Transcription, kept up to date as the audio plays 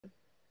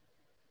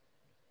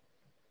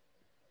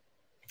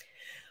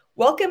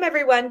Welcome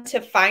everyone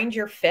to Find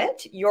Your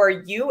Fit, your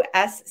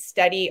U.S.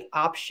 study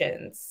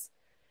options.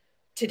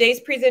 Today's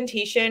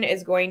presentation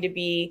is going to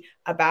be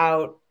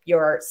about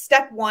your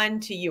step 1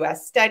 to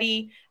U.S.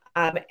 study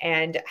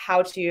and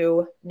how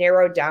to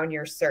narrow down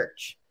your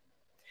search.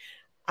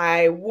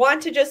 I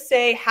want to just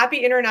say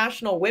Happy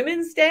International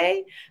Women's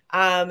Day.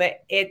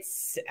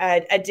 It's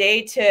a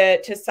day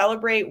to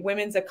celebrate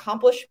women's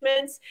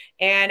accomplishments.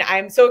 And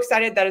I'm so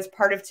excited that as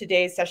part of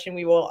today's session,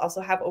 we will also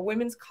have a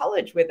women's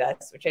college with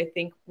us, which I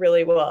think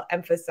really will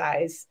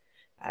emphasize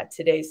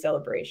today's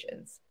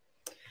celebrations.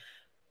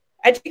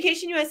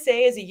 Education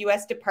USA is a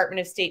U.S. Department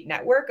of State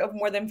network of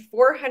more than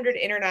 400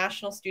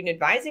 international student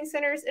advising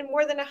centers in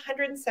more than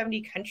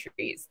 170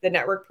 countries. The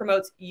network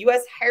promotes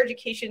U.S. higher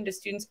education to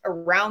students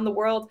around the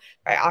world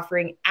by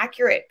offering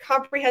accurate,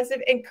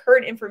 comprehensive, and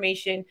current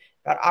information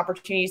about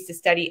opportunities to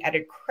study at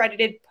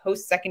accredited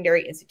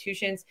post-secondary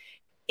institutions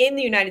in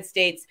the United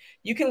States.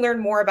 You can learn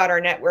more about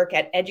our network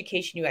at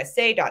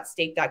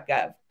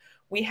educationusa.state.gov.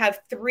 We have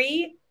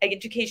 3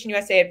 Education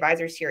USA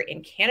advisors here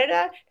in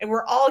Canada, and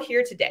we're all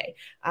here today.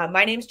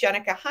 My name is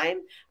Jenica Heim.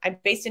 I'm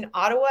based in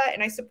Ottawa,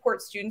 and I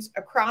support students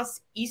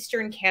across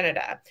Eastern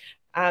Canada.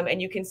 And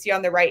you can see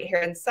on the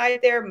right-hand side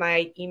there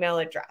my email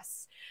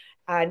address.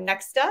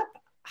 Next up,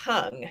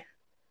 Hung.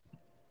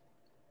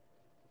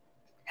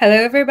 Hello,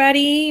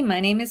 everybody. My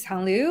name is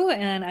Hung Liu,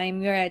 and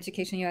I'm your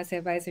Education USA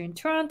advisor in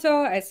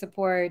Toronto. I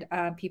support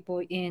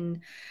people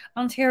in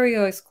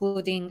Ontario,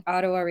 excluding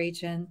Ottawa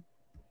region.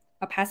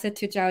 I'll pass it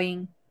to Zhao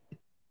Ying.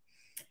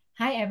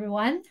 Hi,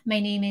 everyone.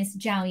 My name is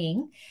Zhao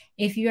Ying.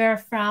 If you're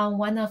from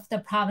one of the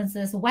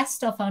provinces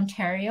west of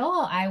Ontario,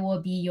 I will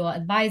be your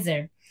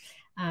advisor.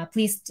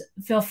 Please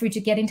feel free to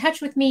get in touch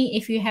with me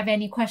if you have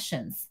any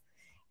questions.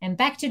 And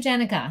back to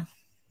Jenica.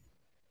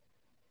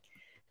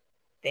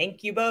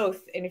 Thank you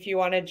both. And if you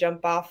want to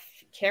jump off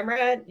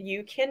camera,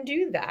 you can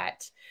do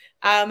that.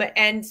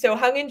 And so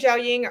Hung and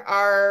Zhao Ying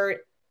are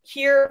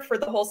here for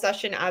the whole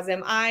session, as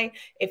am I.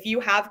 If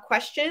you have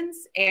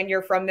questions and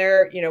you're from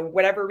there,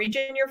 whatever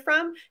region you're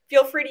from,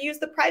 feel free to use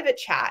the private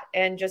chat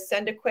and just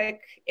send a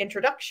quick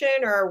introduction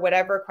or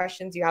whatever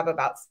questions you have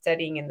about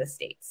studying in the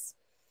States.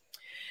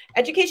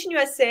 Education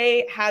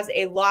USA has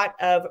a lot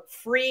of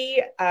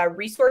free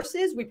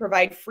resources. We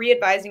provide free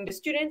advising to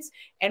students,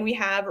 and we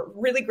have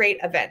really great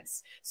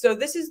events. So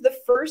this is the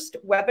first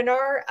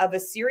webinar of a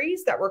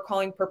series that we're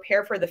calling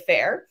Prepare for the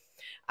Fair.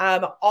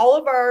 All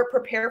of our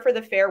Prepare for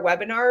the Fair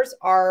webinars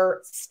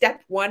are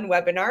step 1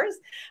 webinars,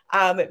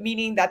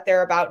 meaning that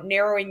they're about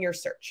narrowing your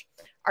search.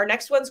 Our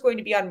next one's going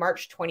to be on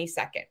March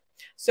 22nd.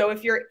 So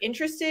if you're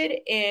interested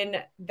in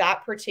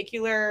that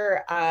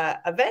particular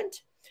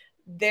event,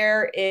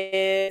 there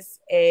is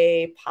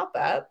a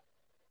pop-up.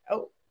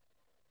 Oh,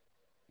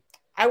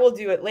 I will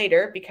do it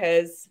later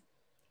because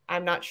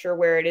I'm not sure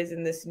where it is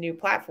in this new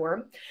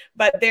platform,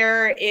 but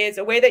there is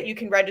a way that you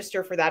can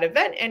register for that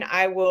event, and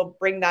I will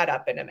bring that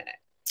up in a minute.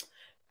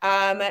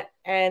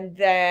 And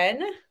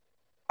then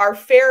our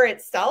fair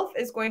itself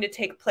is going to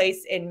take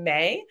place in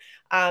May.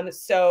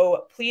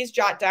 So please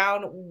jot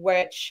down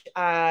which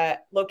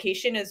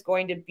location is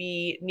going to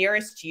be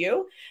nearest to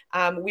you.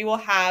 We will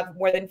have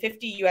more than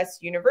 50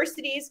 US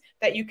universities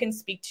that you can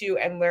speak to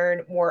and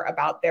learn more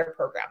about their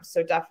programs.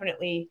 So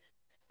definitely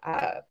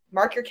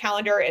mark your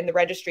calendar, and the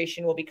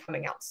registration will be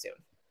coming out soon.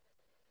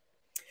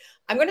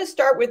 I'm going to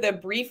start with a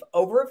brief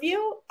overview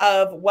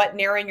of what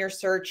narrowing your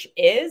search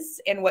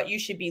is and what you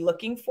should be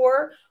looking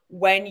for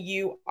when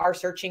you are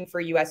searching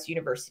for U.S.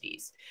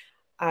 universities.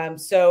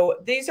 So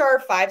these are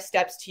 5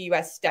 steps to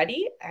U.S.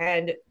 study,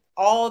 and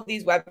all of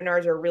these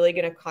webinars are really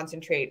going to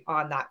concentrate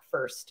on that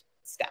first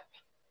step.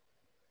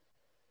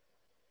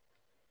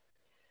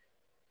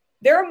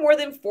 There are more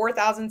than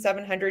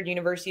 4,700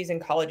 universities and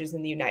colleges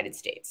in the United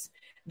States.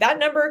 That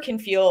number can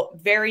feel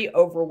very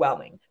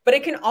overwhelming, but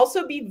it can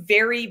also be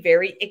very,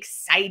 very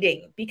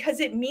exciting because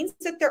it means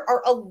that there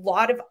are a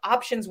lot of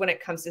options when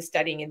it comes to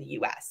studying in the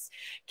US.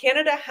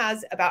 Canada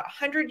has about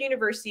 100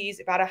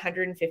 universities, about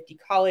 150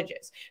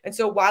 colleges. And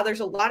so while there's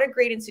a lot of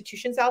great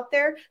institutions out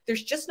there,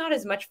 there's just not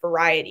as much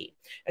variety.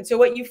 And so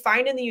what you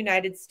find in the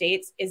United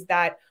States is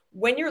that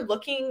when you're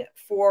looking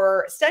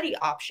for study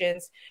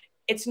options,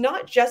 it's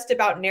not just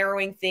about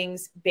narrowing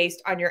things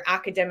based on your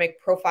academic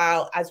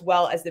profile as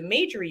well as the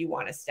major you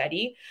want to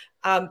study.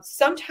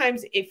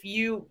 Sometimes if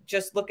you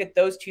just look at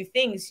those 2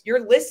 things,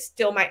 your list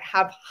still might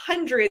have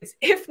hundreds,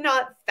 if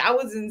not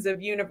thousands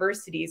of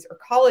universities or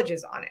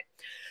colleges on it.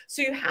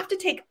 So you have to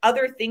take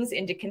other things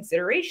into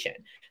consideration,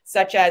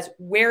 such as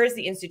where is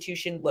the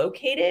institution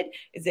located?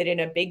 Is it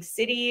in a big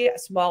city, a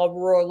small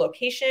rural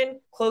location,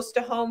 close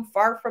to home,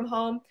 far from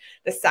home?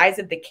 The size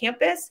of the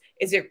campus,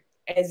 is it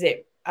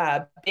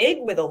big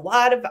with a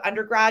lot of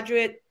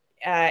undergraduate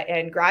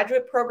and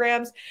graduate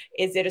programs?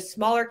 Is it a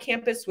smaller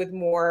campus with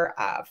more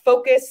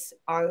focus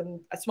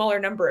on a smaller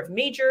number of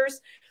majors?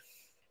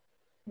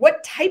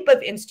 What type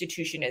of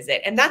institution is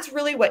it? And that's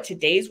really what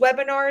today's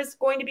webinar is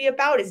going to be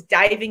about, is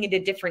diving into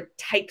different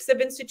types of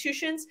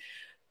institutions.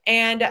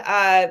 And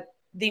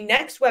the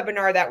next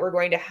webinar that we're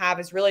going to have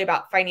is really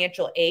about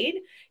financial aid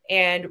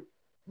and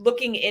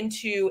looking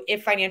into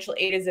if financial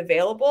aid is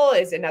available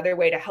is another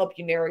way to help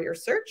you narrow your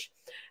search.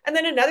 And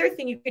then another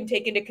thing you can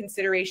take into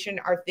consideration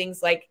are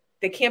things like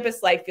the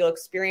campus life you'll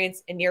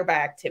experience and nearby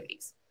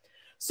activities.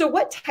 So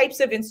what types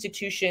of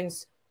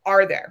institutions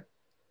are there?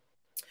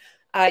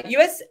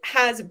 US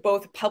has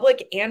both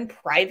public and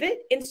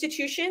private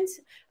institutions.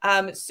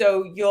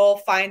 So you'll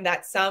find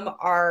that some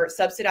are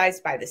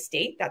subsidized by the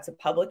state, that's a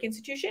public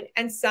institution,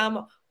 and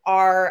some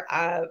are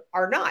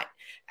not.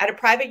 At a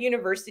private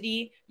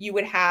university, you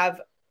would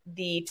have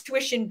the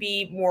tuition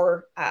be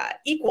more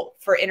equal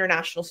for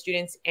international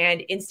students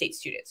and in-state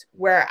students,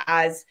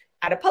 whereas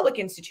at a public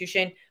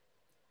institution,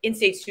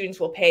 in-state students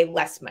will pay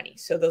less money.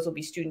 So those will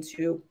be students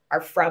who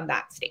are from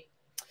that state.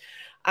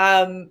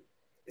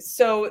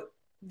 So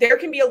there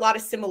can be a lot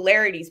of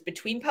similarities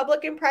between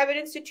public and private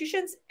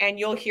institutions, and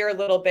you'll hear a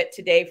little bit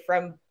today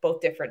from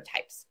both different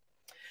types.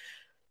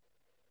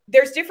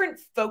 There's different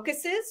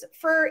focuses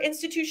for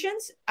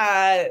institutions.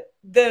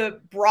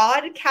 The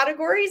broad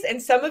categories,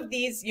 and some of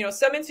these,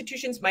 some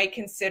institutions might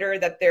consider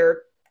that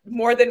they're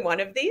more than one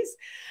of these,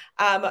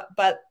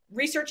 but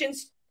research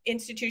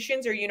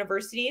institutions or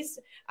universities,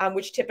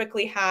 which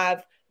typically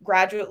have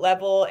graduate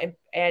level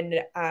and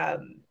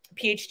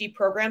PhD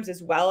programs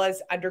as well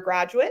as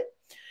undergraduate.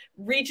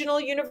 Regional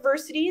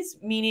universities,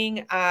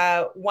 meaning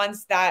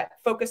ones that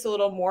focus a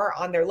little more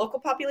on their local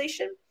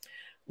population.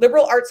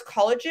 Liberal arts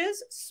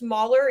colleges,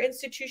 smaller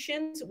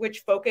institutions which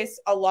focus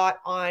a lot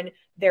on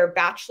their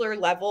bachelor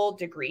level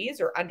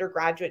degrees or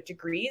undergraduate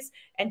degrees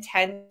and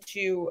tend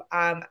to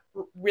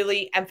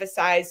really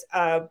emphasize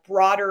a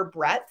broader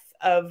breadth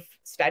of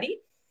study.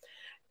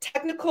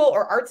 Technical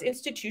or arts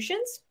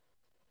institutions,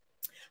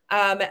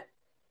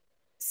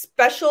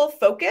 special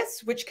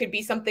focus, which could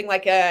be something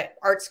like a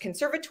arts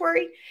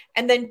conservatory,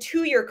 and then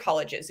two-year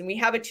colleges. And we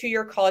have a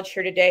two-year college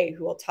here today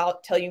who will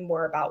tell you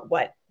more about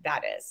what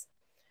that is.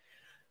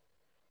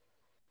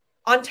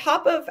 On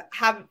top of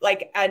have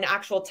like an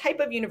actual type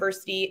of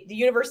university, the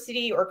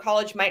university or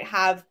college might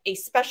have a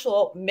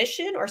special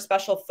mission or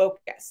special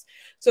focus.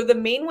 So the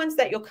main ones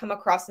that you'll come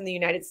across in the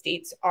United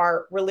States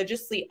are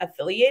religiously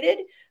affiliated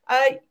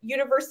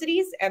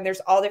universities, and there's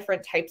all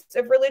different types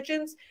of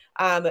religions.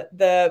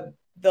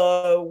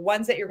 The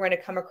ones that you're going to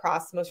come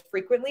across most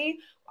frequently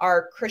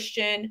are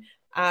Christian,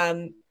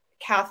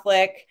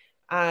 Catholic,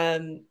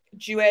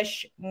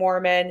 Jewish,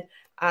 Mormon.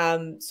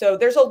 So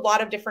there's a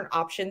lot of different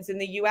options in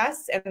the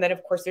US. And then,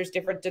 of course, there's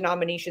different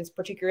denominations,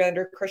 particularly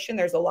under Christian.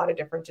 There's a lot of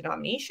different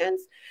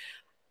denominations.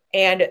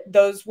 And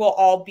those will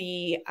all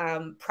be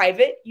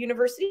private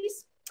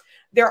universities.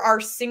 There are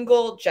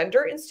single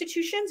gender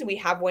institutions. We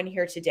have one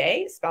here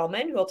today,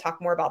 Spelman, who will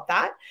talk more about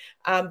that.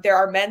 There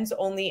are men's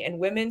only and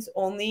women's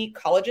only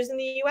colleges in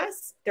the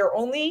US. There are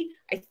only,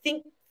 I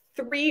think,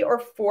 3 or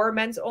 4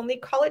 men's only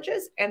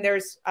colleges, and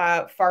there's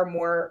far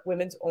more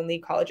women's only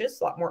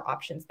colleges, a lot more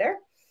options there.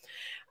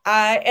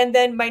 And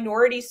then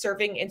minority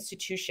serving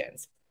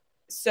institutions.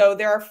 So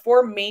there are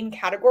 4 main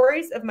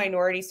categories of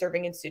minority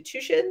serving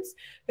institutions: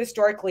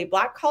 historically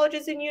Black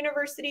colleges and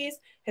universities,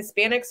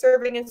 Hispanic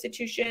serving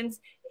institutions,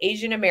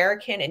 Asian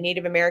American and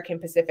Native American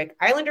Pacific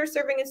Islander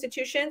serving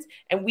institutions.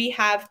 And we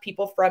have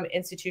people from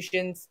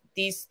institutions,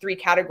 these 3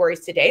 categories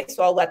today,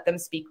 so I'll let them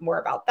speak more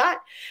about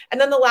that. And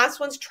then the last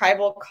one's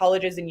tribal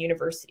colleges and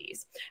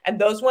universities. And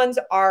those ones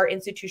are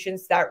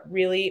institutions that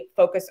really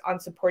focus on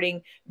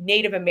supporting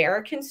Native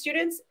American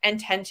students and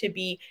tend to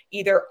be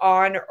either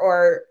on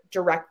or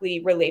directly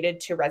related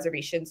to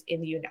reservations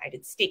in the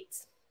United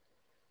States.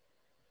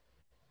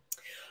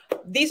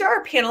 These are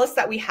our panelists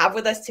that we have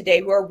with us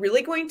today who are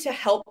really going to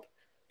help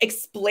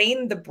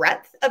explain the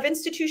breadth of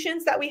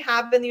institutions that we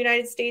have in the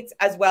United States,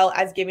 as well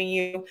as giving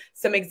you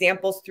some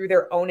examples through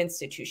their own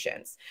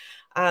institutions.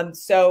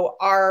 So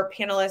our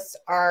panelists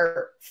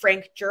are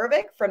Frank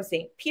Jurovic from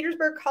St.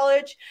 Petersburg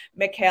College,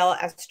 Mikhail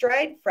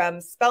Estrade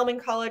from Spelman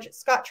College,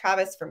 Scott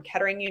Travis from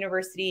Kettering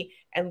University,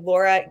 and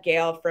Laura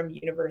Gale from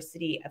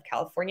University of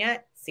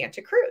California,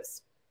 Santa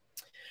Cruz.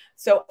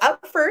 So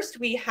up first,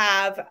 we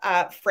have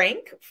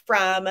Frank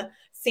from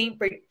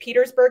St.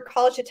 Petersburg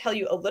College to tell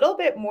you a little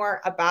bit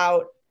more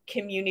about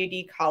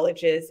community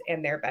colleges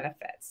and their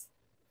benefits.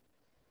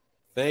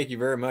 Thank you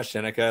very much,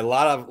 Jenica. A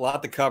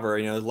lot to cover.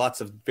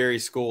 Lots of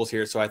various schools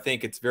here, so I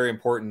think it's very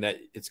important that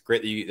it's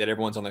great that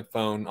everyone's on the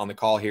phone on the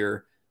call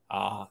here,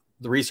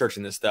 the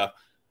researching this stuff.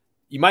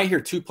 You might hear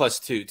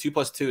 2+2.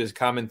 2+2 is a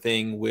common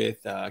thing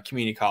with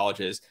community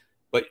colleges,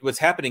 but what's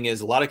happening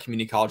is a lot of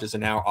community colleges are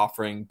now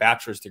offering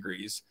bachelor's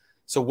degrees.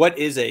 So what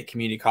is a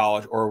community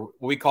college, or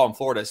what we call in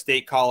Florida,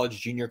 state college,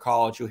 junior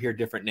college? You'll hear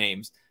different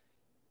names.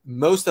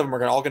 Most of them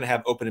are all going to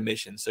have open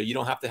admissions, so you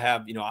don't have to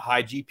have a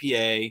high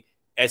GPA,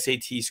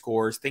 SAT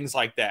scores, things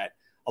like that.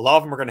 A lot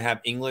of them are going to have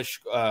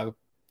English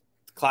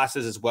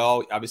classes as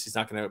well. Obviously, it's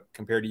not going to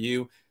compare to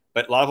you,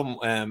 but a lot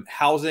of them,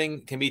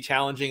 housing can be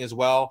challenging as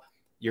well.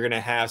 You're going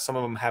to have, some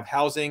of them have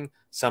housing,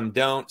 some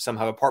don't, some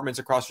have apartments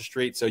across the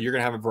street. So you're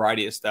going to have a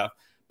variety of stuff,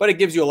 but it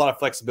gives you a lot of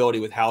flexibility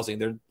with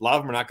housing. A lot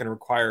of them are not going to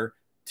require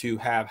to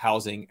have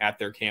housing at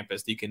their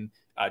campus. You can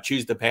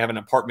choose to have an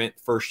apartment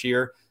first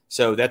year.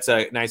 So that's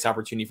a nice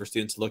opportunity for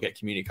students to look at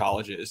community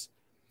colleges.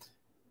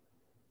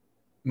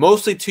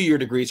 Mostly 2-year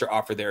degrees are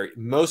offered there.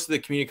 Most of the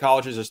community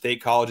colleges or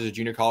state colleges or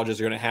junior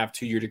colleges are going to have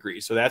 2-year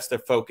degrees. So that's their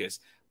focus.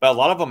 But a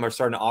lot of them are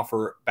starting to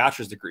offer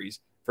bachelor's degrees.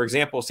 For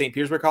example, St.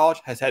 Petersburg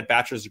College has had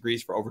bachelor's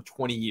degrees for over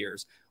 20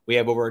 years. We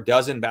have over a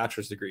dozen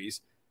bachelor's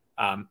degrees.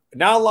 Not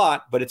a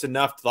lot, but it's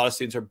enough. A lot of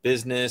students are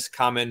business,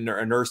 common,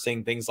 or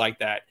nursing, things like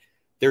that.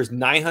 There's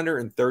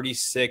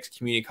 936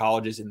 community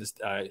colleges in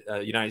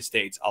the United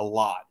States, a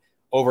lot.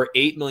 Over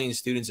 8 million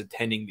students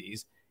attending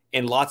these,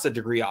 and lots of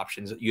degree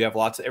options. You have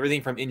lots of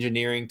everything from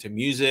engineering to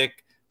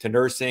music to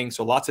nursing,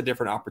 so lots of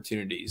different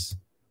opportunities.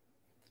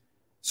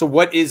 So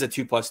what is a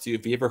 2+2?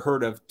 Have you ever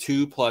heard of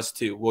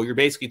 2+2? Well, you're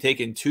basically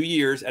taking 2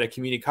 years at a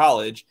community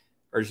college,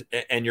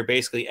 and you're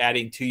basically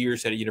adding 2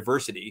 years at a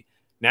university.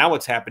 Now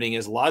what's happening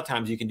is a lot of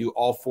times you can do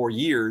all 4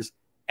 years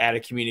at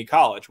a community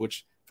college,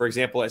 which, for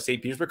example, at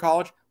St. Petersburg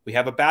College, we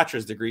have a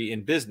bachelor's degree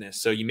in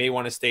business. So you may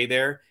want to stay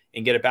there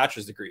and get a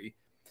bachelor's degree.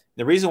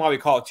 The reason why we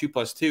call it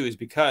 2+2 is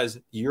because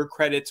your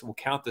credits will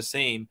count the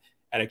same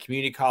at a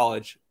community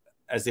college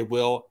as they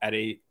will at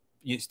a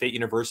state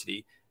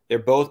university. They're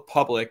both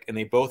public, and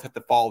they both have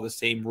to follow the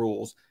same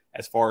rules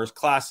as far as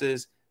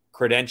classes,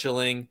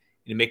 credentialing,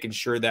 and making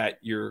sure that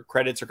your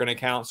credits are going to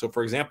count. So,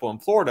 for example, in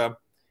Florida,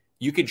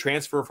 you can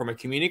transfer from a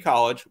community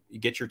college, you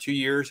get your 2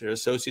 years, an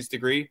associate's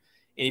degree,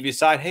 and if you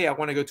decide, hey, I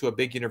want to go to a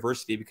big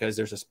university because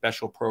there's a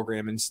special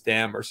program in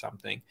STEM or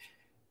something,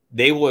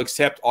 they will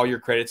accept all your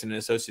credits in an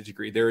associate's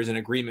degree. There is an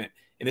agreement,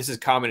 and this is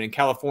common in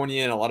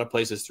California and a lot of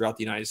places throughout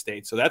the United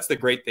States. So that's the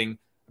great thing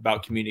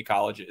about community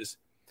colleges.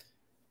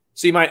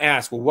 So you might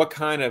ask, well, what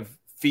kind of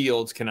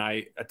fields can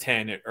I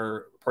attend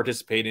or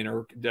participate in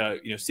or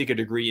seek a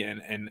degree in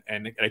and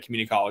at a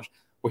community college?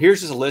 Well, here's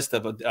just a list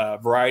of a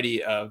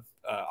variety of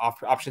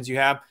options you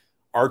have.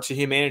 Arts and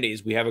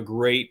humanities. We have a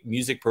great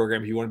music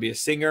program. If you want to be a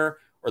singer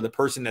or the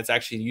person that's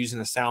actually using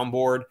the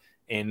soundboard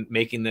and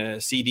making the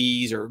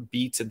CDs or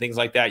beats and things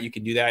like that, you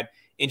can do that.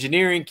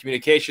 Engineering,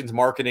 communications,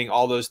 marketing,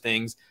 all those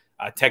things.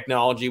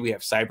 Technology, we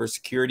have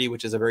cybersecurity,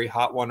 which is a very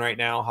hot one right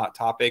now, hot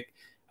topic.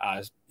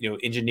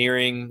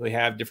 Engineering, we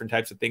have different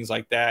types of things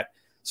like that.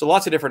 So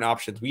lots of different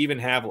options. We even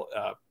have,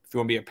 if you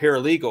want to be a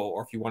paralegal,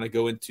 or if you want to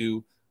go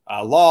into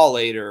law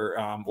later,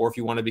 or if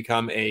you want to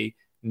become a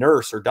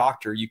nurse or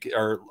doctor, you could,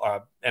 or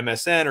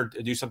MSN, or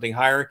do something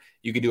higher,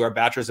 you could do our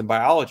bachelor's in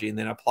biology and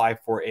then apply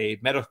for a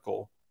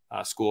medical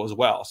school as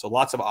well. So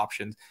lots of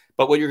options.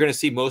 But what you're going to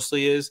see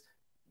mostly is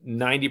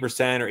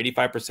 90% or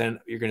 85%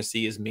 you're going to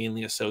see is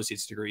mainly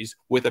associate's degrees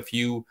with a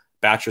few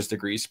bachelor's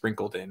degrees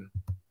sprinkled in.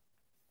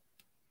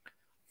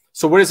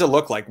 So what does it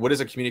look like? What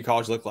does a community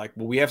college look like?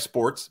 Well, we have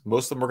sports.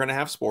 Most of them are going to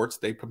have sports.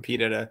 They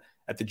compete at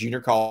the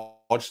junior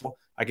college.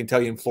 I can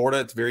tell you in Florida,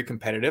 it's very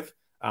competitive.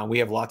 We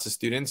have lots of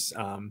students.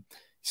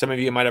 Some of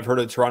you might have heard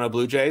of the Toronto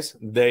Blue Jays.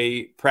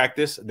 They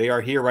practice. They are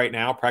here right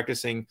now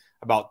practicing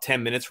about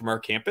 10 minutes from our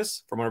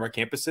campus, from one of our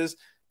campuses.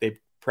 They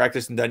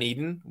practice in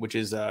Dunedin, which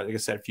is, like I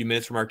said, a few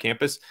minutes from our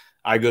campus.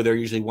 I go there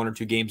usually 1 or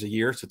 2 games a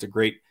year. So it's a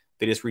great,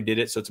 they just redid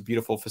it. So it's a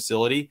beautiful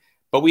facility.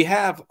 But we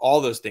have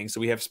all those things. So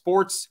we have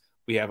sports.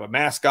 We have a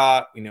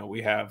mascot.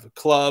 We have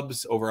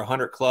clubs, over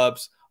 100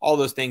 clubs, all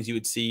those things you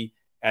would see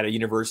at a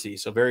university.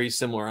 So very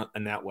similar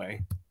in that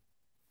way.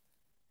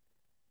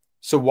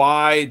 So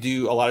why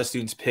do a lot of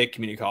students pick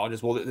community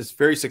colleges? Well, a lot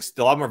of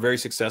them are very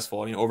successful.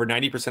 Over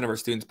 90% of our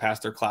students pass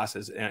their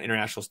classes,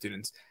 international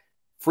students.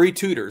 Free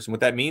tutors. And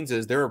what that means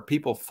is there are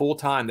people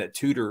full-time that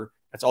tutor.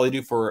 That's all they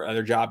do for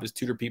their job is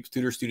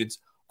tutor students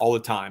all the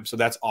time. So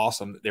that's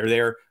awesome. They're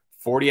there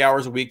 40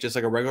 hours a week, just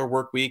like a regular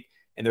work week.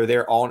 And they're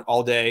there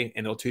all day,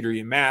 and they'll tutor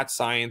you in math,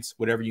 science,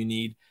 whatever you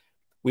need.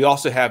 We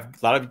also have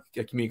a lot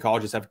of community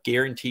colleges have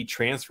guaranteed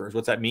transfers.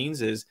 What that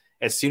means is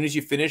as soon as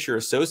you finish your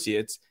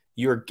associates,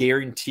 you're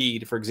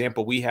guaranteed. For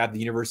example, we have the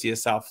University of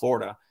South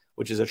Florida,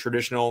 which is a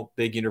traditional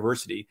big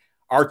university.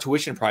 Our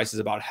tuition price is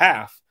about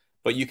half,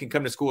 but you can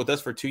come to school with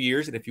us for 2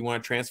 years. And if you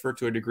want to transfer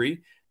to a degree,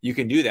 you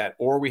can do that.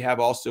 Or we have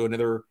also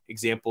another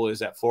example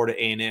is at Florida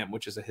A&M,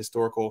 which is a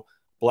historical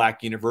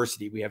Black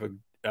university. We have an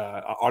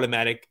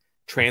automatic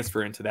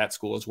transfer into that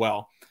school as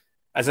well.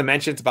 As I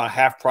mentioned, it's about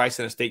half price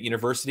in a state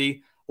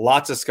university.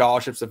 Lots of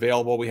scholarships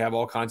available. We have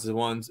all kinds of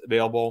ones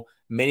available.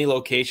 Many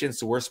locations,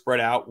 so we're spread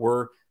out.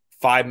 We're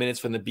 5 minutes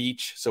from the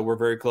beach, so we're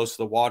very close to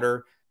the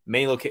water.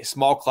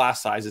 Small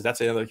class sizes, that's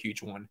another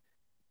huge one.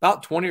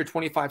 About 20 or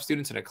 25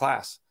 students in a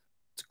class.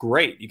 It's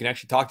great. You can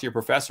actually talk to your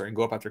professor and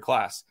go up after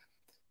class.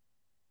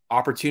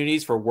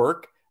 Opportunities for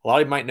work. A lot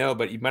of you might know,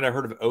 but you might have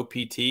heard of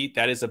OPT.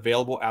 That is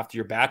available after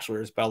your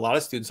bachelor's, but a lot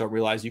of students don't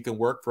realize you can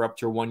work for up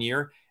to 1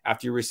 year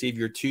after you receive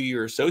your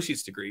 2-year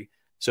associate's degree.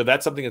 So if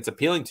that's something that's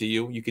appealing to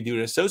you, you could do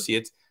an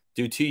associate's,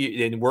 do 2 years,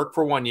 then work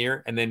for 1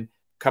 year, and then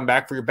come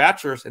back for your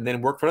bachelor's, and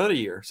then work for another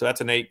year. So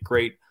that's a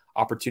great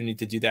opportunity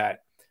to do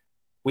that.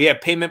 We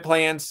have payment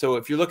plans. So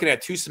if you're looking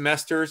at 2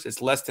 semesters,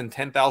 it's less than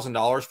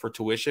 $10,000 for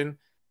tuition.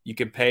 You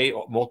can pay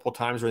multiple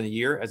times during the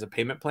year as a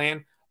payment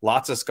plan.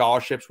 Lots of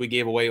scholarships. We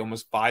gave away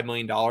almost $5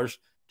 million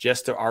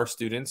just to our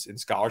students in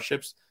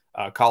scholarships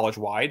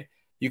college-wide.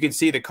 you can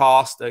see the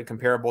cost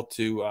comparable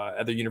to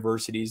other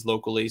universities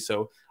locally.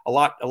 So a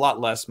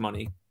lot less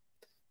money.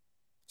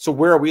 So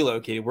where are we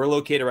located? We're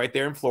located right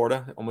there in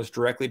Florida, almost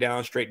directly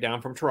straight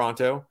down from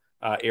Toronto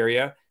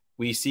area.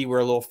 We see we're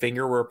a little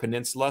finger, we're a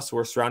peninsula, so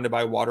we're surrounded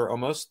by water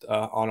almost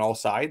on all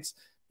sides.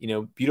 You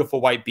know,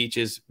 beautiful white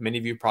beaches. Many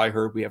of you probably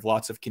heard we have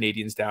lots of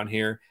Canadians down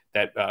here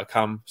that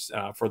come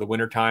for the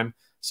wintertime.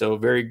 So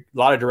a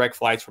lot of direct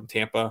flights from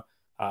Tampa.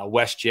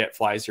 WestJet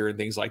flies here and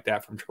things like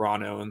that from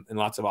Toronto, and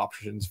lots of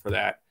options for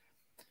that.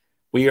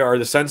 We are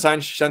the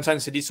sunshine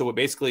city, so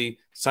basically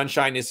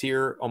sunshine is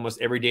here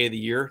almost every day of the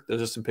year.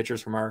 Those are some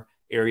pictures from our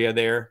area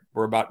there.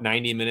 We're about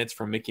 90 minutes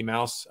from Mickey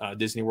Mouse,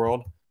 Disney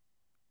World.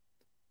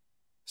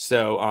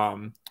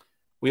 So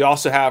we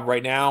also have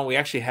we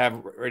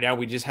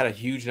just had a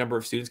huge number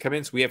of students come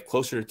in. So we have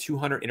closer to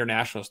 200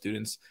 international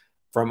students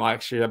from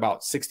actually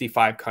about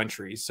 65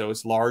 countries. So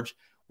it's large.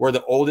 We're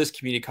the oldest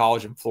community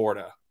college in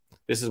Florida.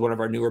 This is one of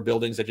our newer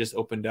buildings that just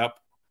opened up.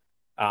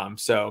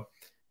 So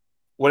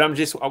what I want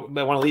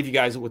to leave you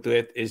guys with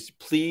is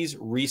please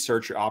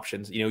research your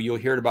options. You know, you'll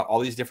hear about all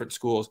these different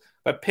schools,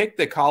 but pick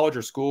the college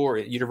or school or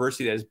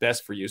university that is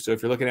best for you. So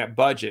if you're looking at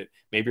budget,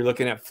 maybe you're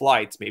looking at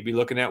flights, maybe you're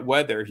looking at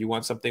weather. If you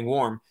want something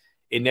warm,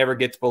 it never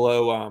gets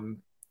below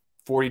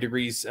 40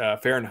 degrees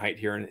Fahrenheit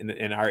here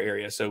in our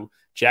area. So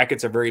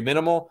jackets are very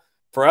minimal.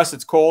 For us,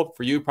 it's cold.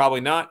 For you,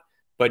 probably not.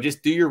 But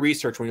just do your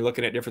research when you're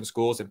looking at different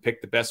schools and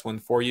pick the best one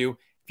for you.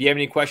 If you have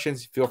any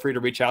questions, feel free to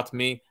reach out to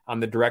me. I'm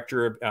the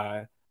director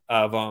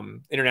of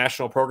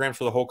international programs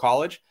for the whole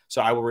college.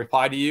 So I will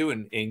reply to you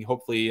and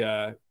hopefully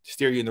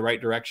steer you in the right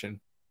direction.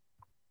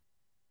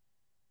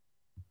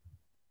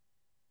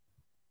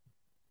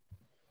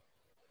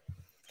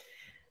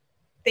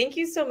 Thank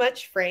you so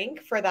much,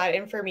 Frank, for that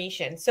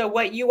information. So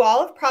what you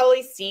all have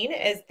probably seen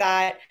is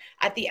that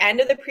at the end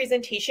of the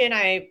presentation,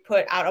 I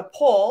put out a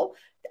poll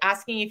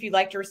asking if you'd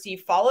like to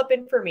receive follow-up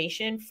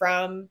information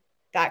from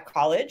that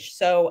college.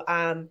 So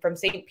from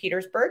St.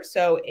 Petersburg.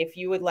 So if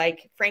you would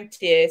like Frank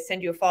to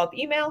send you a follow-up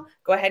email,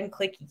 go ahead and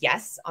click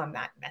yes on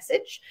that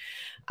message.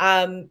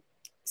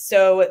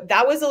 So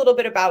that was a little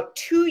bit about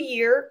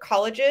two-year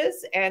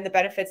colleges and the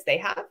benefits they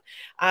have.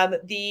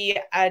 The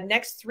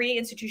next three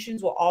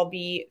institutions will all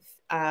be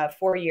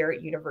four-year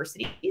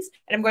universities.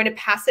 And I'm going to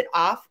pass it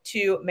off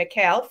to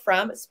Mikhail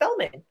from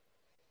Spelman.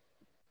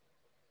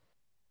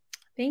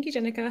 Thank you,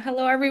 Jenica.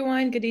 Hello,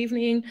 everyone. Good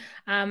evening.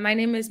 My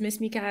name is Ms.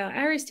 Mikhail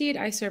Aristide.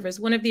 I serve as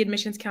one of the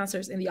admissions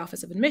counselors in the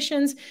Office of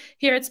Admissions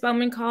here at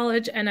Spelman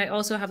College, and I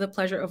also have the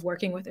pleasure of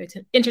working with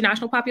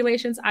international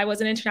populations. I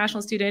was an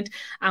international student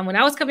when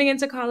I was coming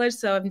into college,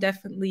 so I'm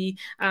definitely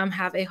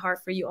have a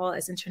heart for you all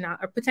as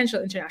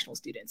potential international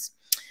students.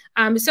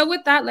 So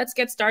with that, let's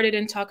get started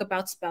and talk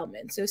about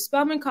Spelman. So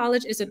Spelman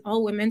College is an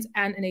all-women's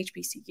and an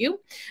HBCU.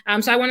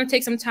 So I want to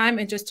take some time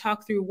and just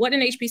talk through what an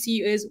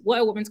HBCU is,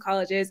 what a women's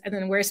college is, and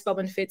then where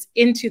Spelman fits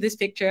into this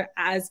picture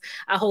as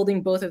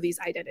holding both of these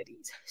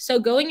identities. So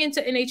going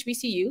into an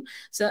HBCU,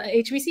 so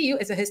a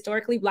HBCU is a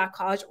historically Black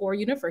college or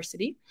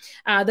university.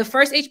 The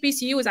first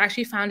HBCU was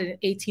actually founded in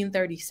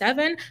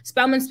 1837.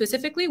 Spelman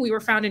specifically, we were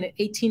founded in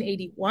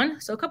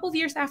 1881, so a couple of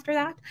years after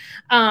that.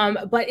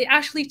 But it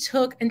actually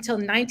took until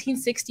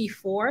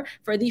 1964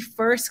 for the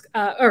first,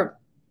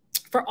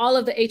 for all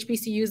of the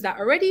HBCUs that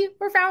already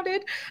were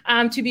founded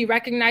to be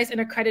recognized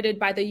and accredited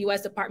by the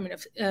U.S. Department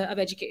of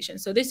Education.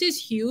 So this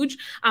is huge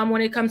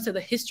when it comes to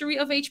the history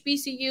of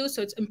HBCU.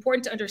 So it's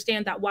important to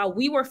understand that while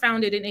we were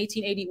founded in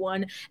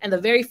 1881 and the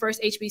very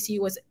first HBCU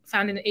was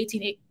founded in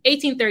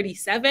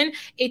 1837,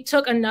 it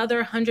took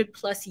another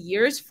 100+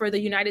 years for the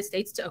United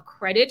States to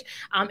accredit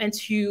and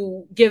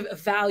to give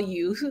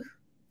value,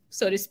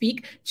 so to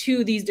speak,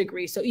 to these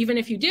degrees. So even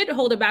if you did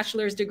hold a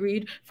bachelor's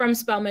degree from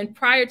Spelman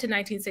prior to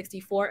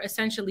 1964,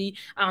 essentially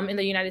in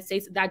the United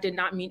States, that did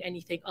not mean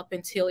anything up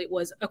until it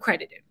was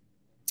accredited.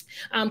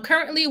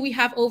 Currently, we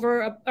have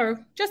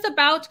just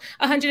about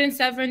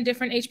 107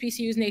 different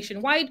HBCUs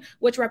nationwide,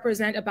 which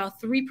represent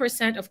about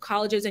 3% of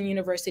colleges and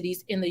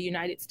universities in the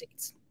United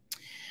States.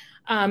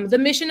 The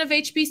mission of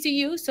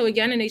HBCU, so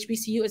again, an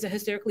HBCU is a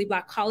historically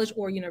Black college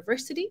or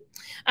university.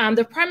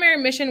 The primary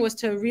mission was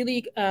to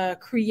really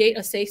create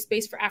a safe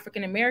space for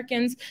African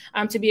Americans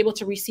to be able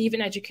to receive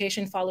an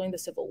education following the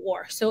Civil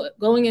War. So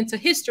going into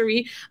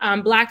history,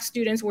 Black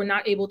students were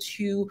not able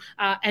to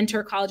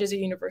enter colleges or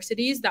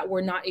universities that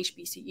were not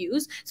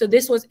HBCUs. So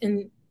this was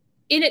in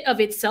it of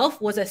itself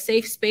was a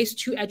safe space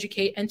to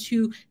educate and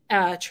to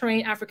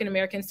train African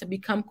Americans to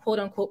become quote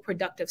unquote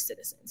productive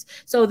citizens.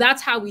 So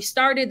that's how we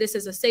started. This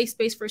is a safe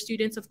space for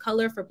students of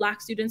color, for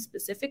Black students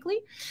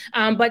specifically.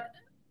 But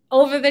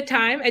over the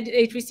time,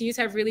 HBCUs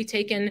have really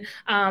taken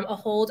a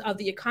hold of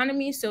the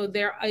economy. So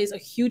there is a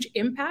huge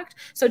impact.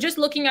 So just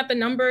looking at the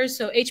numbers,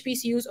 so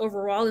HBCUs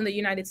overall in the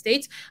United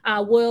States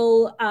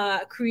will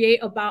create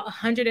about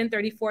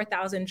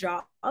 134,000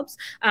 jobs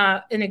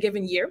in a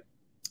given year.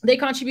 They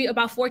contribute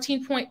about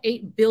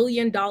 $14.8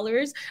 billion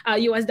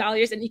US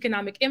dollars in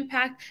economic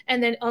impact,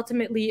 and then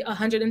ultimately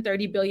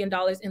 $130 billion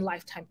in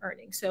lifetime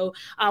earnings. So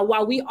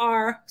while we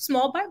are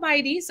small but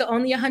mighty, so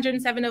only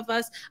 107 of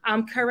us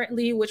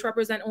currently, which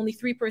represent only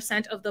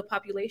 3% of the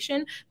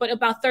population, but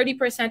about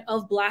 30%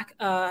 of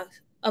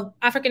of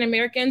African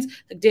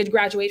Americans did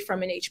graduate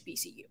from an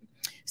HBCU.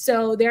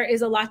 So there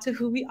is a lot to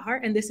who we are,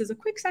 and this is a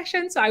quick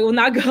session, so I will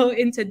not go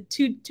into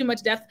too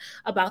much depth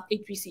about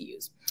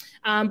HBCUs.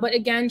 But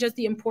again, just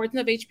the importance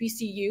of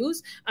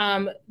HBCUs,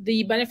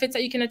 the benefits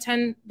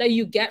that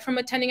you get from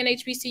attending an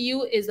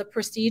HBCU is the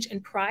prestige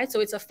and pride.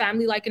 So it's a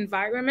family-like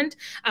environment.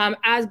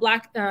 As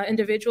Black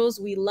individuals,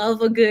 we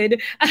love a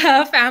good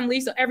family.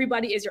 So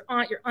everybody is your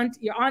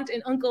aunt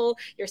and uncle,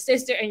 your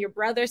sister and your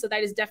brother. So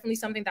that is definitely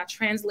something that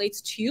translates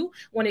to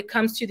when it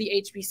comes to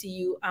the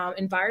HBCU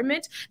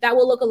environment. That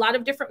will look a lot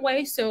of different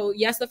ways. So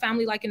yes, the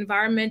family-like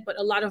environment, but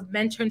a lot of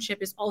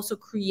mentorship is also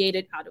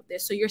created out of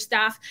this. So your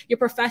staff, your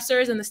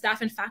professors and the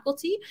staff and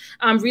faculty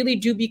really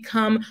do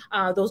become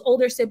those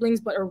older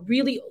siblings, but are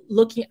really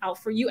looking out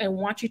for you and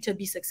want you to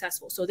be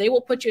successful. So they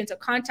will put you into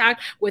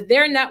contact with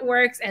their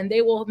networks, and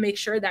they will make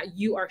sure that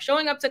you are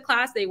showing up to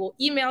class. They will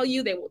email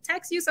you, they will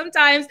text you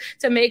sometimes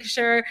to make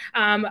sure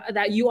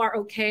that you are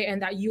okay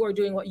and that you are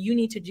doing what you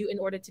need to do in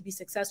order to be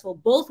successful,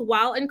 both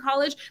while in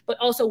college, but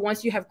also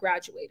once you have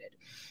graduated.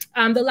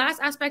 The last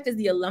aspect is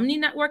the alumni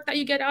network that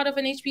you get out of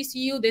an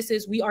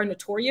HBCU. We are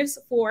notorious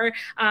for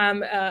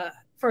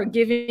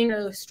giving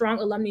a strong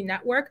alumni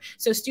network.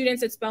 So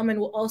students at Spelman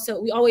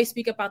we always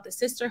speak about the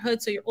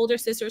sisterhood. So your older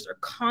sisters are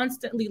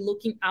constantly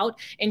looking out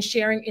and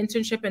sharing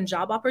internship and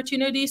job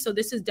opportunities. So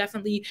this is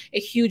definitely a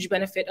huge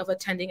benefit of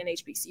attending an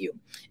HBCU.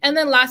 And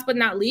then last but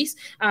not least,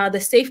 the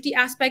safety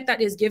aspect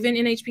that is given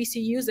in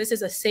HBCUs. This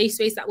is a safe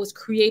space that was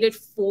created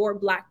for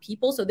Black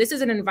people. So this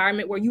is an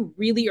environment where you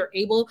really are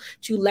able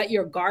to let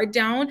your guard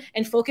down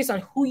and focus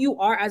on who you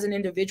are as an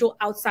individual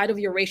outside of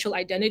your racial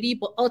identity,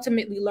 but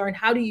ultimately learn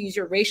how to use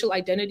your racial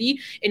identity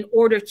in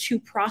order to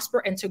prosper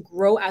and to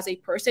grow as a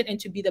person and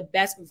to be the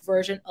best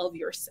version of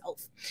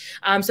yourself.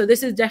 So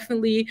this is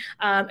definitely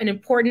an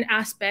important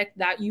aspect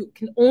that you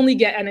can only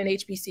get at an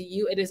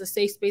HBCU. It is a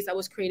safe space that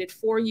was created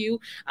for you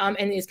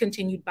and is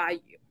continued by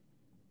you.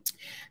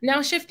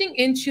 Now, shifting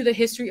into the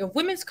history of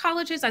women's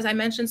colleges, as I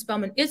mentioned,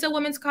 Spelman is a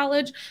women's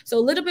college. So a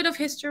little bit of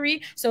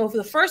history. So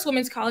the first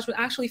women's college was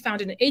actually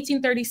founded in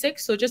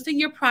 1836, so just a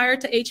year prior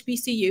to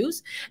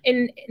HBCUs.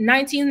 In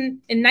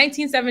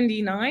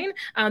 1979,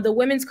 the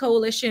Women's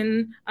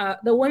Coalition,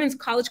 the Women's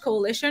College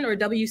Coalition, or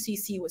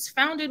WCC, was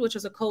founded, which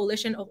was a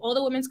coalition of all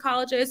the women's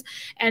colleges.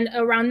 And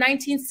around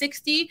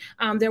 1960,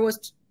 there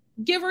was,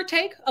 give or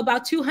take,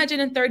 about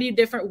 230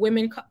 different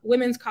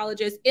women's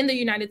colleges in the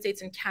United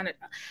States and Canada.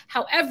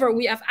 However,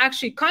 we have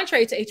actually,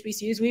 contrary to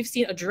HBCUs, we've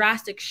seen a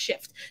drastic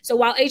shift. So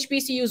while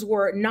HBCUs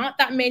were not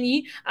that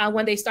many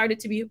when they started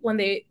to be, when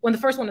the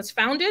first one was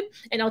founded,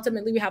 and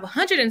ultimately we have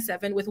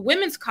 107 with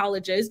women's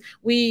colleges,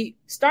 we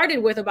started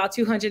with about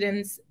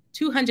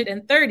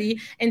 230,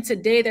 and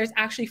today there's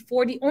actually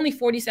only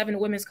 47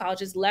 women's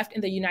colleges left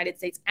in the United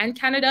States and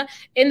Canada.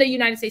 In the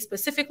United States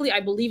specifically, I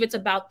believe it's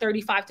about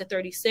 35 to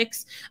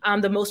 36,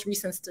 the most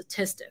recent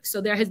statistics.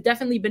 So there has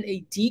definitely been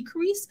a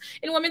decrease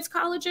in women's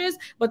colleges,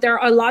 but there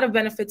are a lot of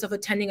benefits of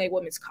attending a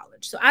women's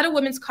college. So at a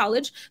women's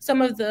college,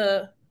 some of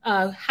the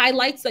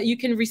highlights that you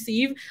can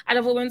receive out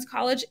of a women's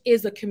college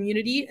is the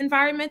community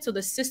environment. So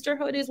the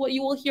sisterhood is what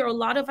you will hear a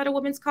lot of at a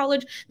women's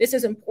college. This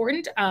is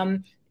important.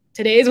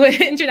 Today is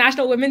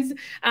International Women's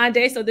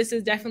Day, so this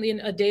is definitely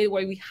a day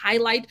where we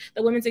highlight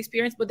the women's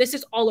experience, but this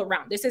is all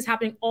around. This is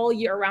happening all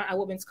year around at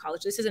women's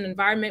college. This is an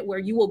environment where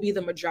you will be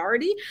the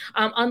majority,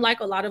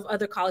 unlike a lot of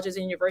other colleges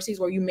and universities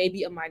where you may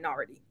be a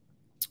minority.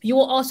 You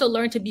will also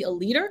learn to be a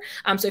leader.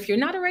 So if you're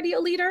not already a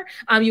leader,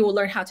 you will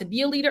learn how to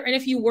be a leader. And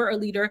if you were a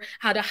leader,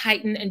 how to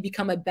heighten and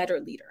become a better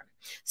leader.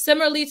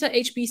 Similarly to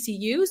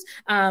HBCUs,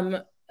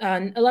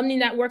 alumni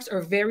networks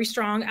are very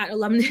strong at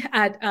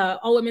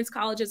all women's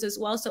colleges as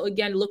well. So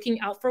again,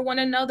 looking out for one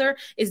another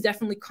is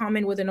definitely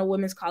common within a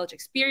women's college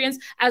experience,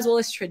 as well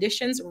as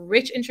traditions,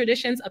 rich in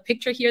traditions. A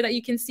picture here that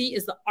you can see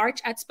is the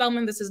arch at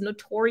Spelman. This is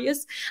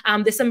notorious.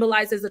 This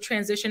symbolizes the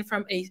transition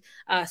from a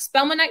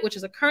Spelmanite, which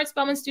is a current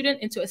Spelman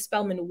student, into a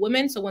Spelman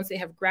woman. So once they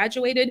have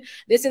graduated,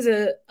 this is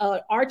an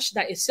arch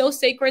that is so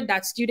sacred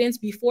that students,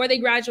 before they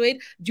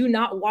graduate, do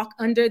not walk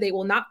under. They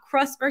will not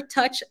cross or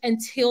touch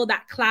until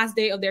that class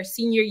day of their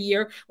senior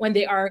year, when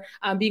they are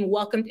being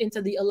welcomed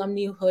into the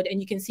alumni hood, and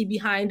you can see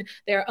behind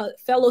their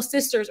fellow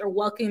sisters are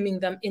welcoming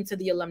them into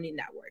the alumni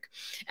network.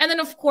 And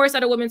then of course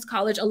at a women's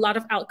college, a lot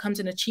of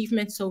outcomes and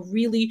achievements, so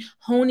really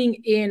honing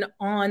in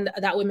on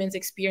that women's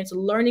experience,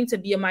 learning to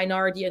be a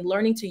minority and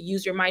learning to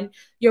use your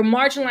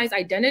marginalized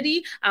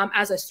identity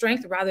as a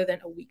strength rather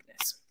than a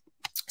weakness.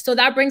 So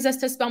that brings us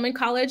to Spelman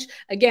College.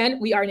 Again,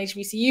 we are an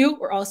HBCU.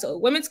 We're also a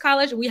women's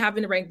college. We have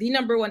been ranked the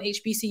 #1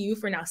 HBCU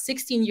for now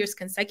 16 years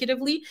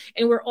consecutively.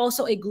 And we're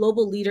also a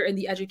global leader in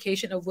the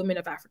education of women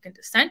of African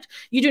descent.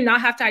 You do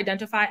not have to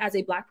identify as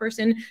a Black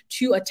person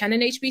to attend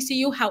an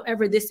HBCU.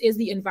 However, this is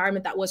the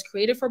environment that was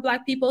created for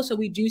Black people. So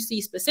we do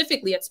see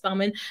specifically at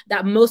Spelman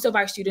that most of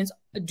our students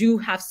do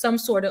have some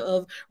sort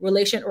of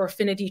relation or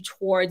affinity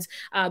towards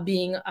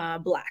being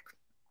Black.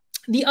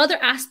 The other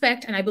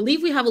aspect, and I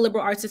believe we have a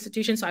liberal arts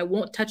institution, so I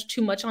won't touch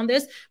too much on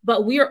this,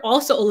 but we are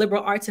also a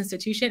liberal arts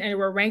institution, and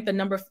we're ranked the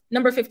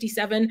number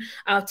 57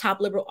 top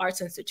liberal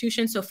arts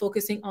institution. So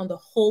focusing on the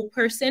whole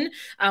person,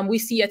 we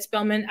see at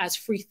Spelman as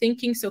free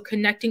thinking, so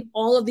connecting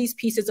all of these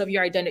pieces of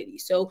your identity.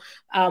 So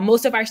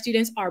most of our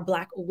students are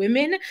Black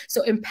women,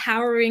 so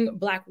empowering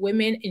Black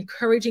women,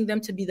 encouraging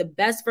them to be the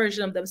best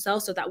version of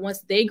themselves so that once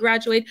they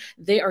graduate,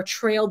 they are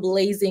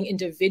trailblazing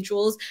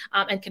individuals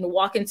and can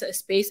walk into a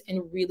space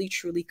and really,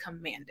 truly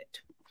command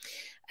it.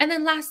 And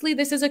then lastly,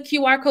 this is a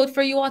QR code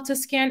for you all to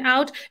scan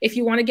out. If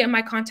you want to get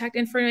my contact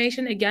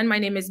information, again, my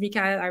name is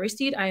Mikael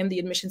Aristide. I am the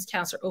admissions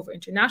counselor over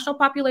international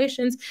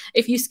populations.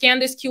 If you scan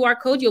this QR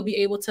code, you'll be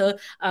able to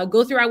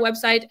go through our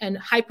website, and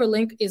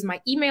hyperlink is my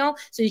email.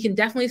 So you can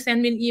definitely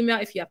send me an email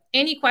if you have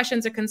any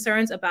questions or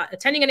concerns about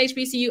attending an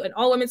HBCU, an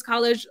all-women's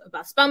college,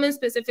 about Spelman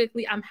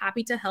specifically. I'm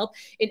happy to help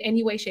in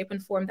any way, shape,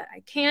 and form that I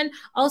can.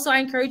 Also, I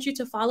encourage you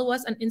to follow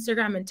us on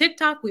Instagram and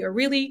TikTok. We are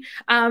really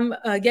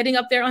getting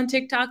up there on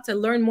TikTok to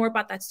learn more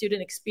about that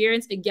student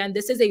experience. Again,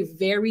 this is a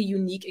very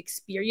unique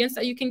experience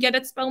that you can get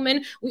at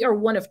Spelman. We are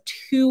one of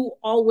 2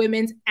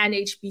 all-women's and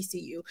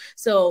HBCU.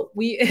 So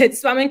it's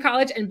Spelman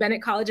College and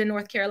Bennett College in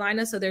North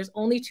Carolina. So there's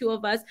only 2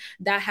 of us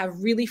that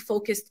have really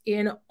focused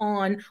in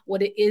on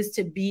what it is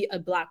to be a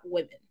Black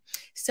woman.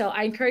 So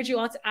I encourage you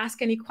all to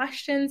ask any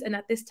questions. And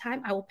at this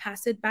time, I will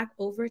pass it back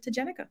over to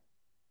Jenica.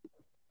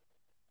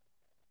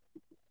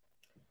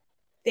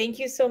 Thank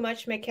you so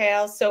much,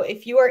 Mikael. So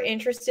if you are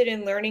interested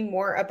in learning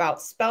more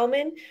about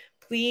Spelman,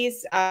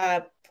 please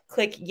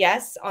click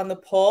yes on the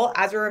poll.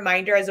 As a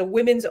reminder, as a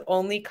women's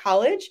only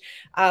college,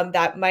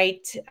 that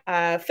might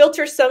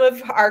filter some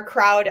of our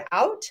crowd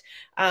out.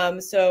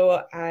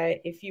 So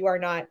if you are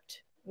not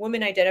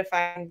woman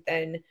identifying,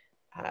 then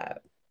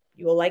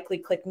you will likely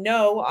click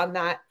no on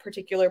that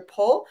particular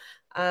poll.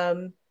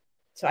 So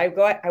I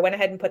went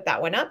ahead and put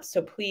that one up.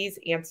 So please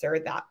answer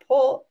that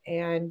poll,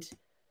 and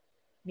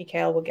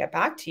Mikael will get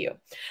back to you.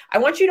 I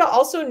want you to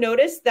also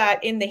notice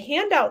that in the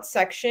handout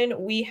section,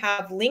 we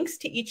have links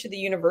to each of the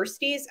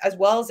universities, as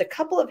well as a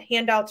couple of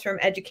handouts from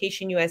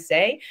Education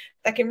USA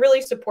that can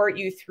really support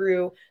you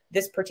through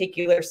this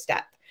particular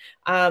step.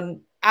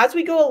 As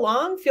we go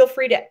along, feel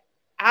free to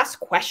ask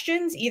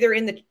questions either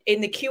in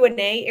the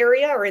Q&A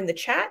area or in the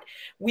chat.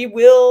 We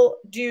will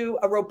do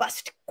a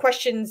robust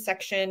questions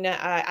section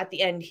at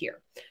the end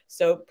here.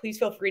 So please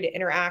feel free to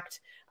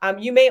interact.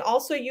 You may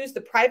also use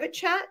the private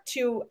chat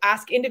to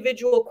ask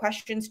individual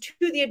questions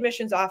to the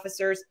admissions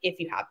officers if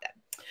you have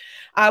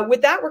them.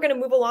 With that, we're going to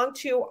move along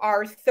to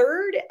our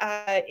third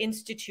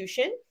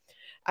institution,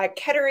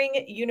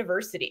 Kettering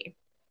University.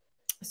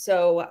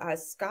 So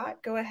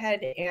Scott, go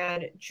ahead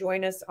and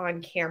join us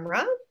on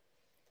camera.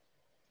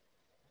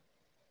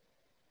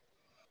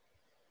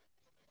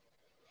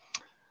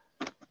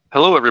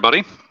 Hello,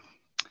 everybody.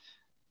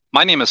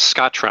 My name is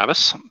Scott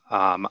Travis.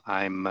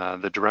 I'm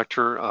the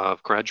Director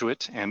of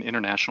Graduate and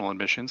International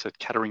Admissions at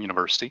Kettering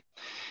University.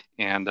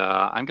 And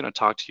I'm going to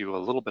talk to you a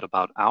little bit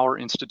about our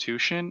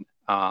institution.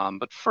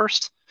 But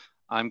first,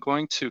 I'm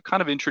going to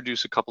kind of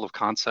introduce a couple of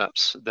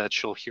concepts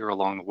that you'll hear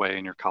along the way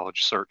in your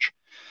college search.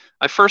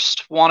 I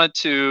first wanted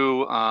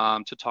to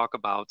talk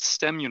about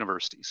STEM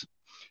universities.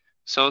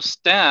 So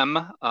STEM,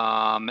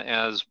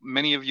 as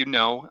many of you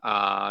know,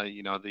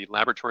 the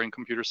laboratory and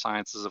computer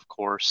sciences, of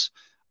course,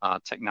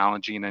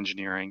 technology and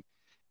engineering,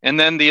 and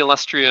then the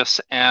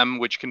illustrious M,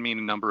 which can mean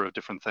a number of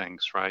different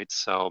things, right?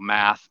 So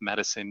math,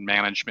 medicine,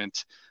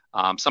 management,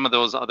 some of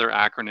those other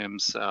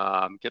acronyms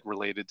get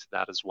related to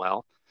that as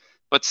well.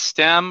 But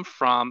STEM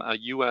from a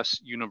US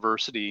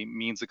university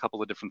means a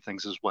couple of different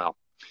things as well.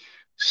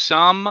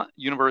 Some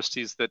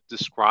universities that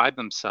describe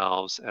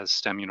themselves as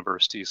STEM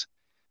universities,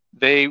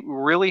 they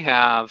really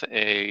have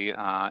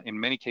in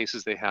many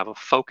cases, they have a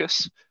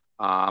focus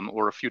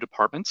or a few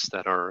departments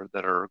that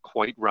are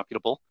quite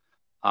reputable,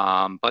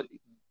 but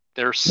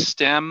their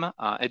STEM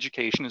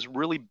education is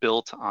really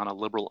built on a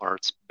liberal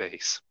arts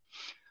base.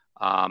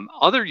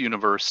 Other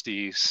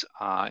universities,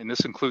 and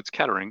this includes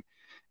Kettering,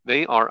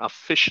 they are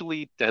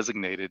officially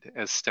designated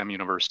as STEM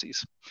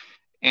universities.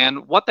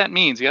 And what that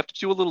means, you have to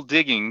do a little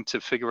digging to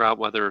figure out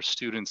whether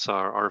students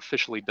are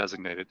officially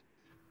designated.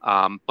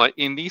 But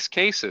in these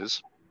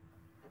cases,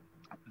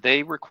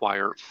 they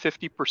require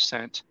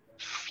 50%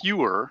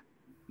 fewer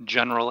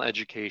general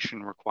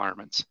education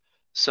requirements.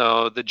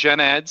 So the gen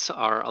eds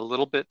are a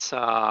little bit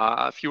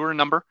fewer in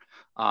number,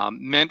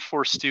 meant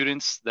for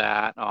students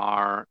that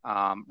are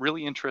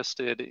really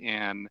interested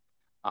in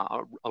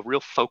a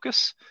real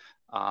focus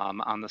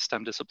on the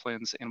STEM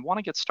disciplines and want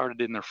to get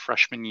started in their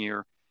freshman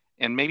year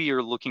and maybe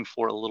you're looking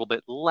for a little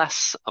bit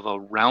less of a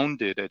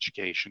rounded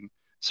education,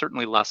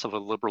 certainly less of a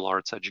liberal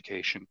arts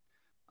education,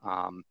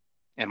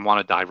 and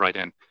want to dive right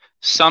in.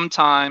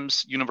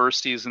 Sometimes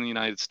universities in the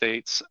United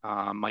States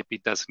might be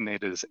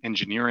designated as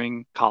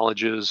engineering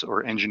colleges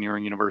or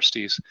engineering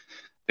universities.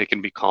 They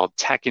can be called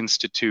tech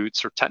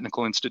institutes or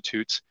technical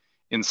institutes.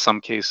 In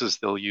some cases,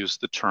 they'll use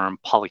the term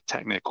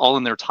polytechnic, all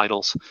in their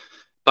titles.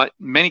 But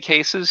many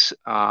cases,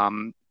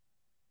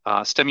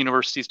 STEM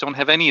universities don't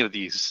have any of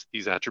these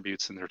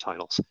attributes in their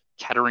titles.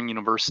 Kettering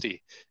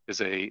University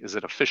is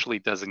an officially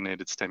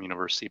designated STEM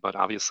university, but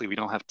obviously we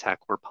don't have tech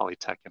or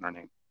polytech in our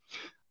name.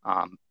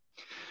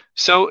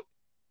 So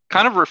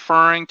kind of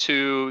referring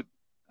to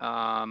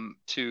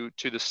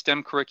the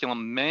STEM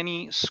curriculum,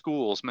 many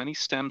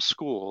STEM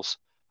schools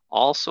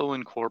also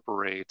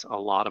incorporate a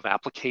lot of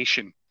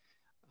application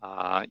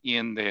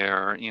in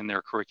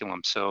their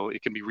curriculum. So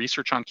it can be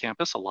research on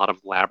campus, a lot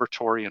of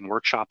laboratory and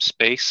workshop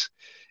space,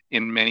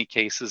 in many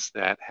cases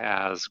that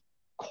has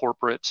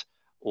corporate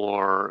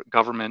or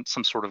government,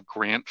 some sort of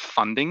grant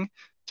funding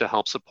to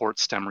help support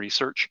STEM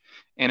research.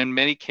 And in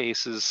many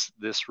cases,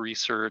 this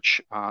research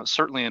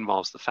certainly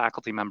involves the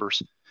faculty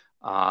members.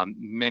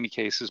 Many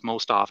cases,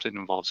 most often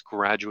involves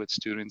graduate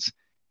students.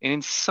 And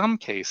in some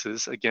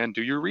cases, again,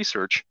 do your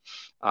research.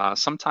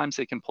 Sometimes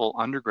they can pull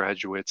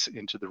undergraduates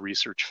into the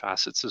research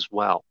facets as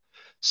well.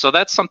 So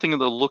that's something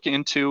to look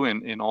into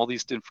in all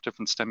these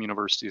different STEM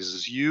universities.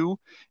 Is you,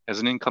 as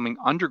an incoming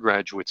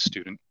undergraduate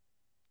student,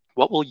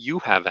 what will you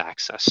have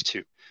access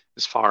to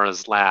as far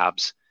as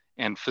labs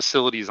and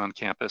facilities on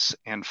campus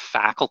and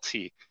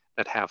faculty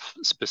that have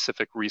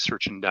specific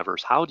research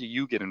endeavors? How do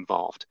you get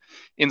involved?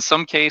 In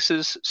some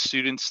cases,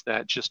 students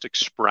that just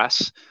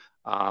express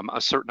a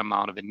certain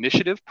amount of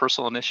initiative,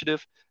 personal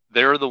initiative,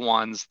 they're the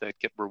ones that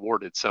get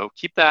rewarded. So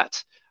keep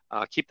that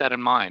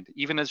in mind,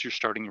 even as you're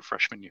starting your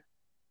freshman year.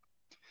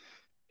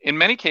 In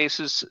many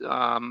cases,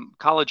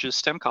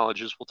 STEM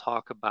colleges will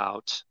talk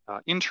about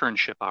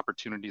internship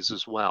opportunities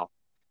as well.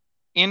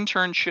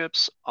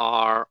 Internships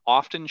are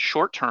often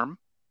short-term.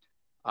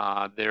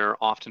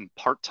 They're often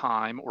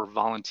part-time or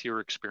volunteer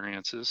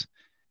experiences,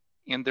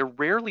 and they're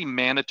rarely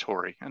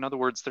mandatory. In other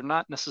words, they're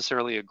not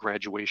necessarily a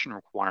graduation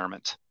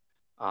requirement.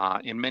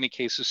 In many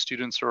cases,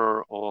 students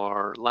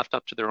are left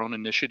up to their own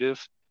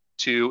initiative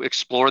to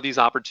explore these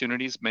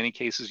opportunities. Many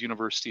cases,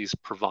 universities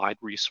provide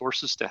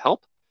resources to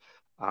help.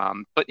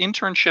 But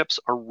internships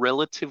are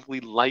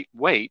relatively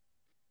lightweight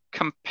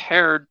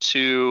compared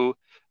to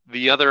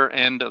the other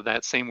end of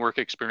that same work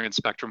experience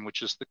spectrum,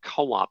 which is the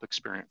co-op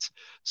experience.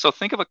 So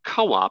think of a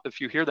co-op, if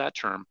you hear that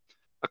term,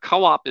 a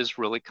co-op is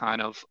really kind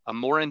of a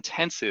more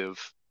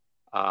intensive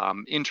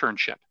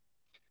internship.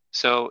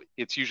 So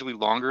it's usually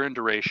longer in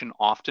duration,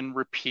 often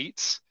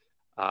repeats.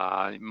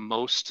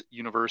 Most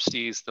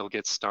universities, they'll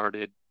get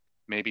started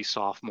maybe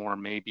sophomore,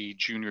 maybe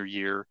junior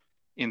year.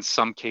 In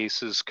some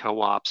cases,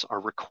 co-ops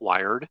are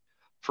required,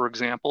 for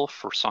example,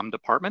 for some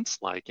departments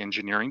like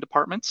engineering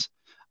departments.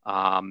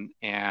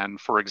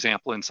 And for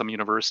example, in some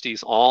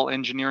universities, all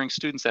engineering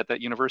students at that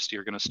university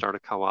are going to start a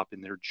co-op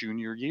in their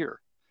junior year.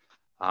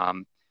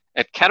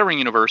 At Kettering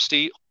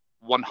University,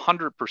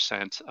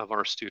 100% of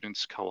our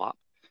students co-op,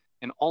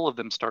 and all of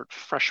them start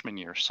freshman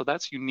year. So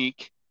that's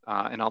unique,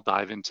 and I'll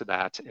dive into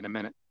that in a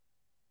minute.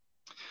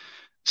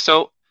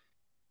 So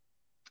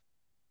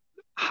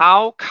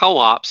how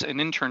co-ops and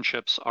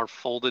internships are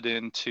folded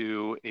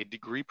into a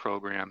degree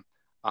program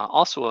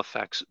also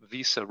affects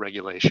visa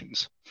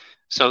regulations.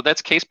 So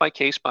that's case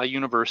by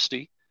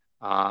university.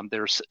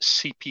 There's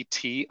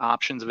CPT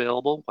options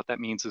available. What that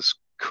means is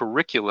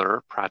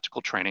curricular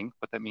practical training.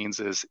 What that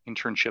means is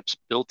internships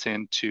built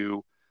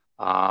into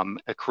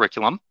a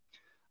curriculum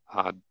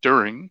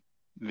during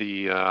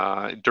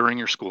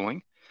your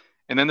schooling.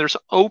 And then there's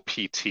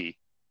OPT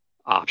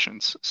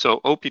options. So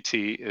OPT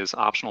is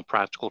optional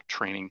practical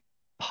training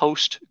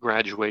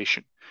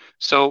post-graduation.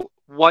 So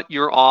what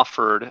you're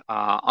offered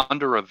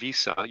under a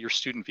visa, your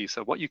student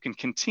visa, what you can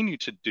continue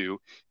to do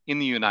in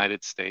the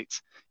United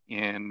States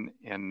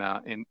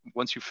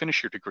once you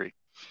finish your degree.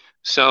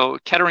 So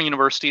Kettering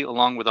University,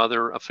 along with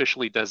other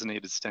officially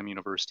designated STEM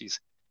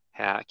universities,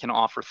 can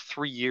offer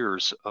 3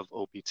 years of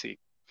OPT,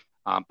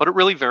 but it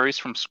really varies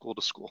from school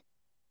to school.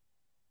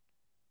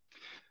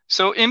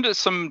 So into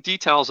some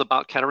details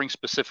about Kettering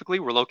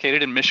specifically, we're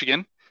located in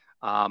Michigan.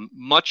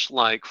 Much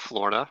like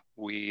Florida,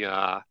 we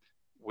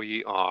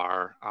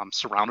are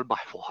surrounded by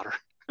water,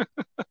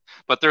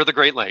 but they're the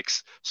Great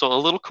Lakes. So a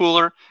little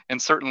cooler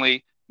and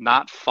certainly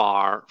not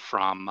far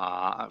from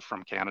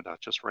Canada,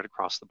 just right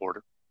across the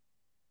border.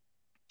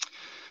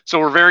 So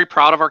we're very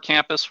proud of our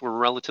campus. We're a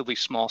relatively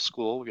small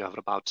school. We have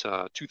about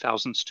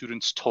 2,000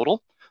 students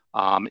total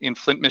in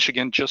Flint,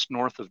 Michigan, just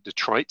north of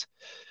Detroit.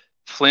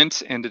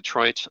 Flint and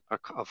Detroit,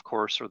 of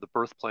course, are the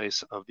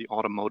birthplace of the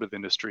automotive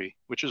industry,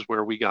 which is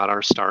where we got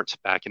our start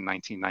back in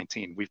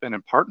 1919. We've been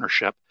in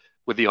partnership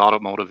with the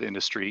automotive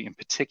industry in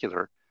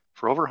particular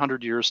for over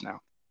 100 years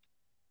now.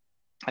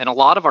 And a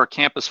lot of our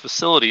campus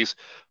facilities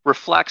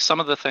reflect some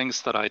of the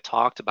things that I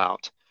talked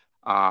about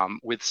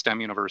with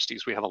STEM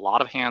universities. We have a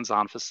lot of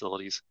hands-on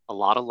facilities, a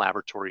lot of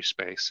laboratory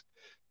space.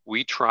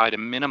 We try to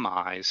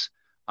minimize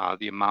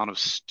the amount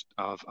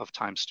of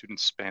time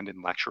students spend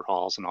in lecture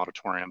halls and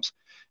auditoriums,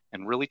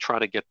 and really try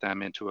to get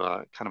them into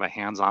a kind of a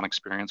hands-on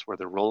experience where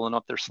they're rolling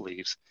up their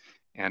sleeves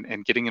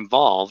and getting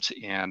involved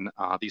in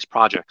these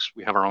projects.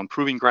 We have our own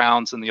proving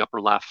grounds in the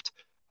upper left.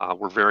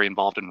 We're very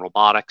involved in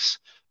robotics.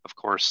 Of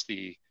course,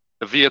 the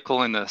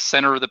vehicle in the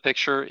center of the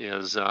picture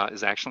is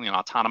actually an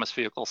autonomous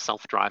vehicle,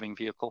 self-driving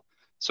vehicle.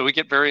 So we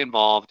get very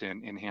involved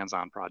in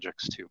hands-on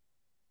projects too.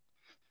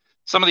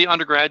 Some of the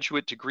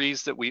undergraduate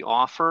degrees that we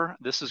offer,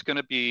 this is going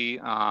to be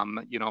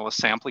a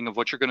sampling of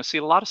what you're going to see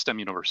at a lot of STEM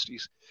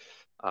universities.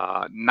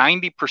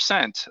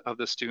 90% of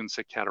the students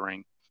at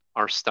Kettering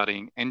are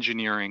studying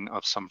engineering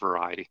of some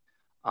variety.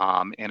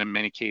 And in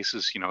many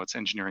cases, it's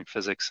engineering,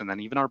 physics, and then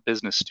even our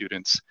business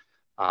students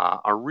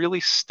are really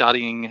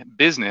studying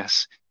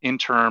business in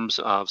terms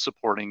of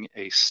supporting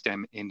a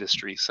STEM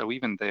industry. So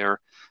even their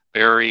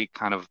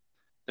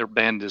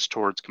bend is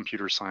towards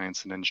computer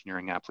science and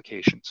engineering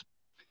applications.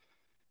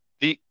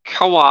 The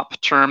co-op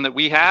term that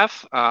we have,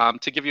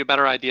 to give you a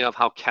better idea of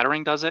how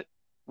Kettering does it,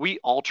 we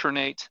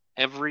alternate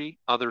every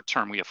other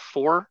term. We have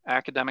 4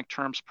 academic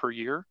terms per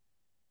year,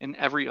 and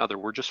every other,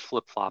 we're just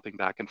flip-flopping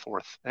back and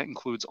forth. That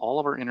includes all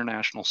of our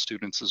international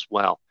students as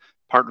well,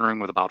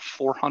 partnering with about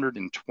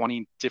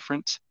 420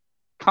 different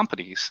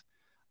companies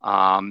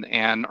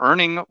and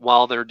earning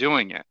while they're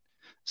doing it.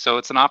 So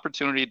it's an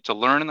opportunity to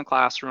learn in the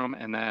classroom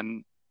and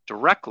then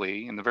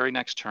directly in the very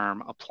next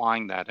term,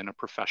 applying that in a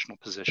professional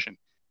position,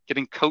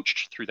 getting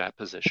coached through that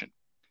position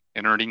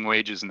and earning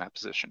wages in that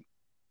position.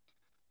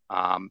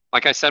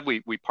 Like I said,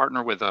 we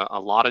partner with a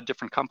lot of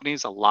different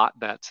companies, a lot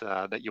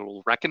that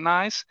you'll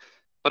recognize,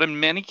 but in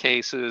many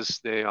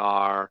cases, they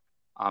are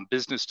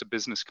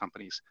business-to-business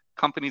companies,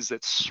 companies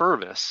that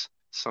service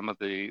some of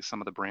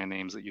the brand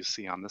names that you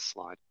see on this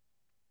slide.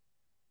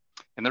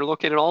 And they're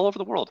located all over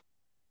the world.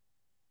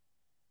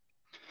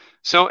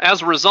 So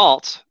as a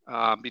result,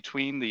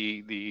 between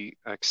the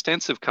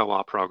extensive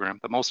co-op program,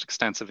 the most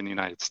extensive in the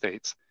United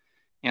States,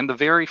 and the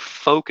very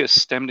focused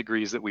STEM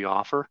degrees that we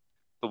offer,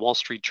 the Wall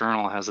Street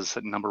Journal has us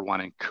at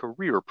 #1 in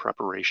career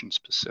preparation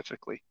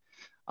specifically,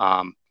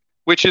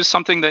 which is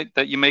something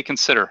that you may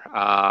consider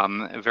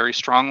very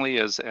strongly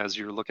as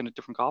you're looking at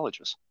different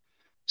colleges.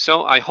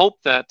 So I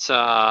hope that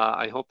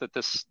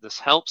this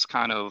helps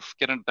kind of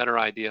get a better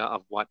idea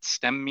of what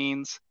STEM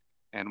means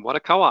and what a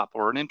co-op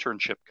or an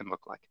internship can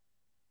look like.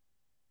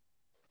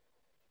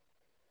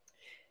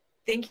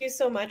 Thank you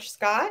so much,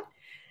 Scott.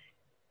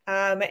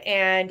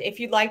 And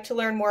if you'd like to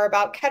learn more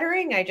about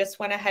Kettering, I just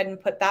went ahead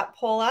and put that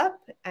poll up,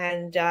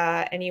 and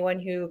anyone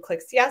who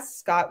clicks yes,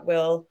 Scott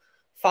will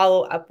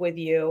follow up with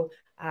you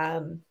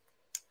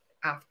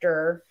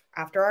after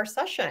our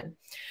session.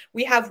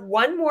 We have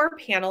one more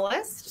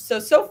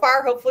panelist. So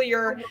far, hopefully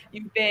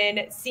you've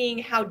been seeing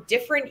how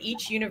different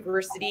each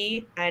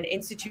university and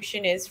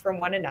institution is from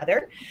one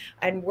another.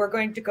 And we're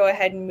going to go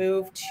ahead and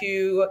move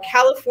to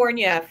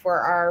California for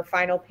our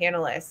final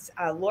panelist.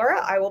 Laura,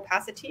 I will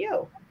pass it to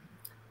you.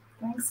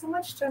 Thanks so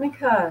much,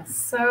 Jenica.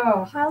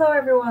 So, hello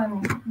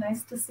everyone.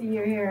 Nice to see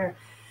you here.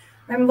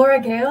 I'm Laura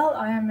Gale.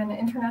 I am an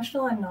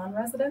international and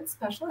non-resident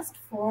specialist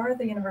for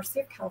the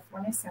University of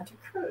California, Santa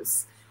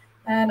Cruz.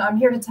 And I'm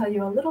here to tell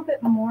you a little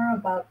bit more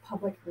about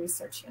public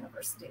research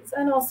universities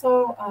and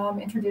also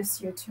introduce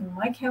you to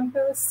my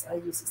campus,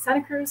 UC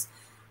Santa Cruz.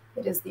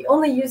 It is the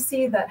only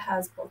UC that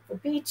has both the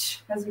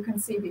beach, as you can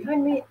see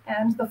behind me,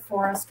 and the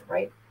forest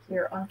right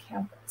here on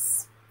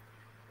campus.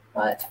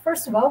 But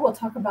first of all, we'll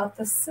talk about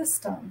the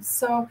system.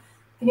 So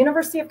the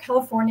University of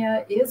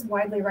California is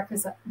widely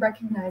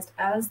recognized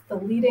as the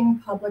leading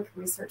public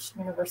research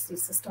university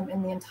system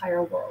in the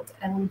entire world,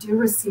 and we do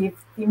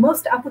receive the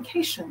most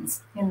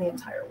applications in the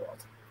entire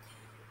world.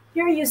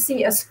 Here you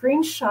see a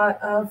screenshot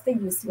of the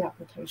UC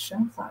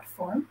application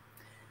platform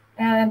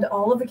and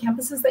all of the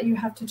campuses that you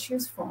have to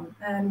choose from.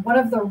 And one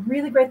of the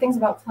really great things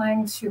about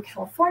applying to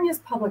California's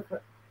public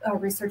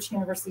research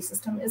university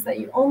system is that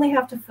you only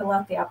have to fill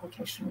out the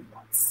application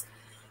once.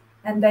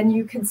 And then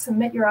you can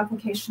submit your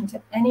application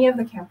to any of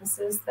the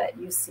campuses that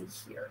you see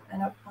here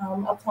and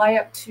apply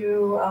up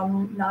to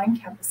 9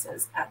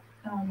 campuses at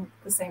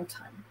the same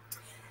time.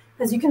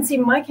 As you can see,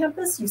 my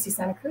campus, UC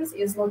Santa Cruz,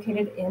 is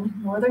located in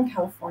Northern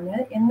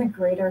California in the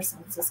greater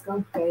San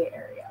Francisco Bay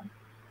Area.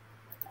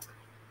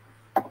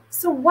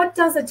 So what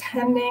does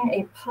attending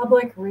a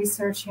public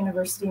research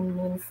university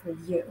mean for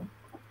you?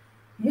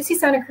 UC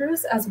Santa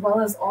Cruz, as well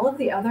as all of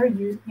the other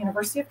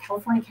University of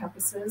California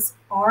campuses,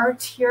 are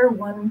Tier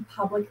 1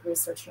 public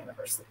research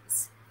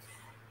universities.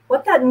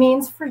 What that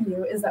means for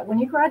you is that when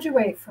you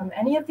graduate from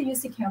any of the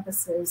UC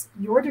campuses,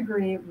 your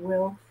degree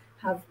will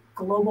have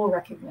global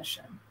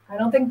recognition. I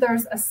don't think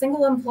there's a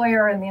single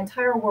employer in the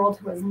entire world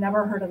who has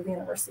never heard of the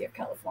University of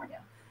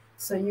California.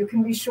 So you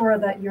can be sure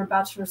that your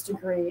bachelor's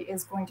degree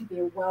is going to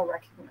be well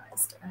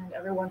recognized and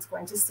everyone's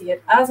going to see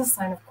it as a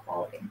sign of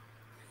quality.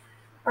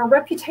 Our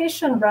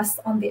reputation rests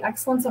on the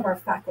excellence of our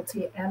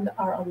faculty and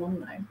our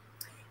alumni.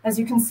 As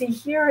you can see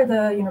here,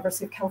 the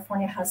University of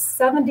California has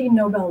 70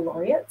 Nobel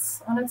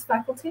laureates on its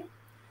faculty.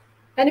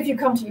 And if you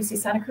come to UC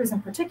Santa Cruz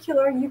in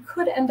particular, you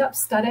could end up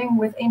studying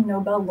with a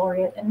Nobel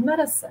laureate in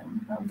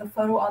medicine. The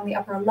photo on the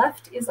upper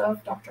left is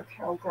of Dr.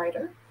 Carol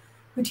Greider,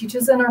 who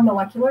teaches in our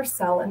molecular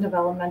cell and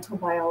developmental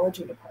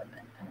biology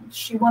department. And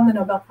she won the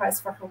Nobel Prize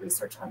for her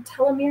research on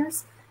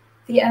telomeres,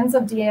 the ends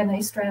of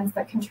DNA strands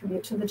that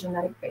contribute to the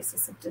genetic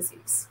basis of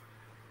disease.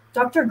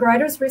 Dr.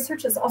 Greider's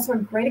research is also a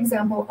great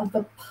example of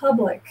the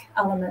public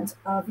element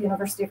of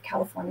University of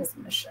California's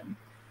mission.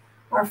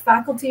 Our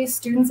faculty,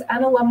 students,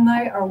 and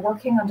alumni are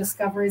working on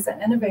discoveries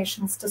and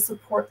innovations to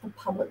support the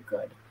public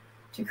good,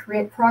 to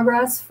create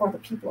progress for the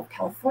people of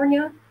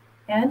California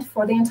and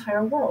for the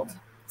entire world.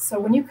 So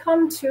when you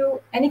come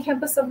to any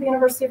campus of the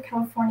University of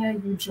California,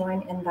 you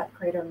join in that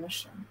greater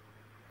mission.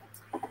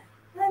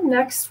 And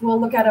next, we'll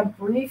look at a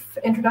brief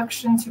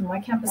introduction to my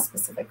campus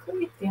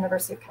specifically, the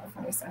University of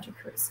California, Santa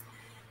Cruz.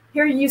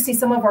 Here you see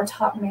some of our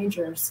top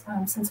majors.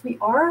 Since we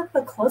are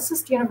the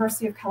closest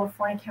University of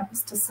California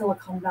campus to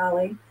Silicon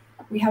Valley,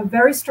 we have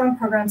very strong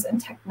programs in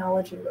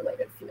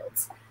technology-related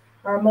fields.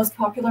 Our most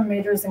popular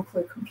majors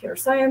include computer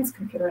science,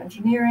 computer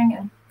engineering,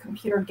 and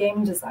computer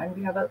game design.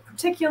 We have a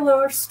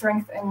particular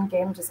strength in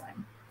game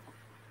design.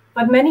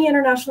 But many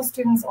international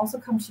students also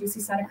come to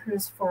UC Santa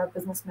Cruz for our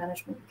business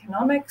management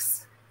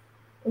economics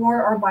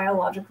or our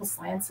biological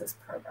sciences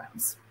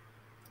programs,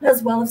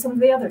 as well as some of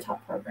the other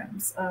top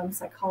programs,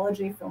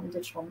 psychology, film and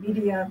digital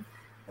media.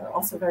 They're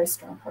also very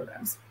strong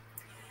programs.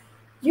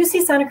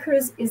 UC Santa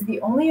Cruz is the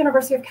only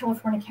University of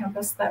California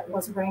campus that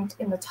was ranked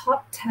in the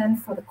top 10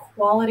 for the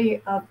quality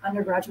of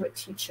undergraduate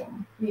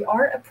teaching. We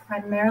are a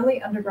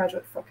primarily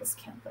undergraduate-focused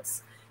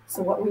campus,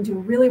 so what we do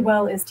really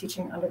well is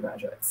teaching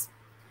undergraduates.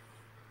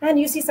 And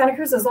UC Santa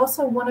Cruz is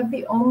also one of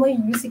the only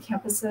UC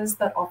campuses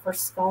that offer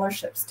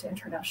scholarships to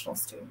international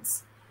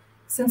students.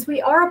 Since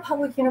we are a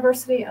public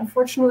university,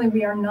 unfortunately,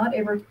 we are not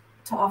able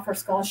to offer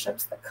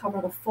scholarships that cover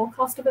the full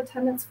cost of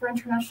attendance for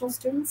international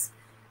students.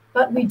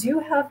 But we do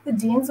have the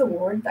Dean's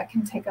Award that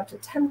can take up to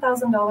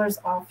 $10,000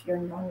 off your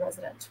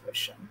non-resident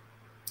tuition.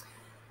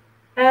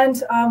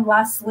 And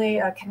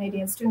lastly,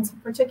 Canadian students in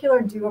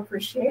particular do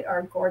appreciate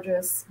our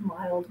gorgeous,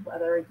 mild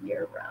weather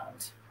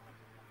year-round.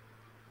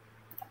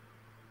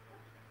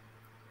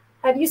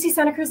 At UC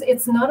Santa Cruz,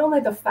 it's not only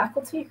the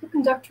faculty who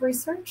conduct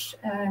research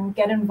and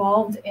get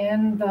involved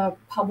in the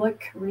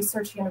public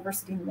research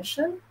university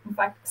mission. In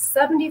fact,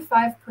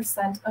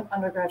 75% of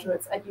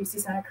undergraduates at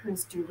UC Santa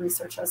Cruz do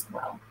research as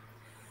well.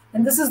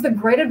 And this is the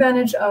great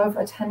advantage of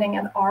attending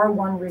an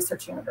R1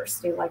 research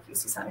university like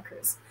UC Santa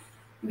Cruz.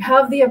 You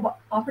have the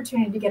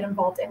opportunity to get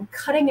involved in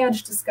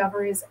cutting-edge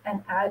discoveries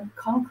and add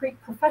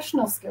concrete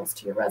professional skills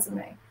to your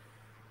resume,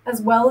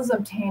 as well as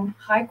obtain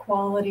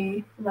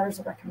high-quality letters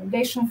of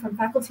recommendation from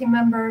faculty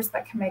members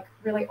that can make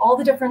really all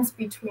the difference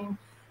between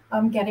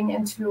getting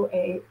into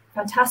a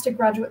fantastic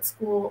graduate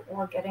school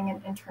or getting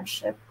an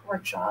internship or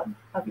job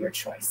of your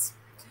choice.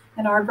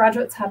 And our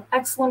graduates have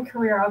excellent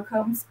career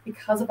outcomes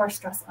because of our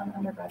stress on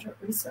undergraduate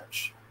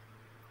research.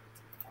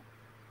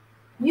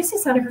 UC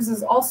Santa Cruz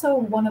is also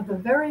one of the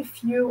very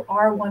few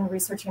R1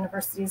 research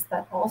universities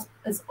that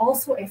is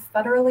also a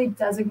federally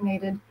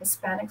designated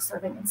Hispanic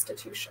serving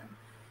institution.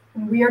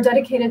 And we are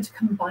dedicated to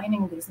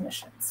combining these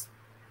missions.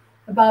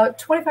 About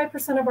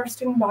 25% of our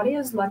student body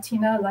is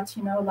Latina,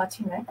 Latino,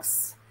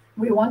 Latinx.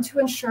 We want to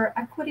ensure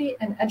equity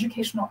in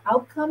educational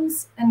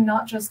outcomes and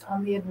not just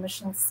on the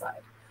admissions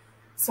side.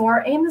 So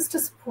our aim is to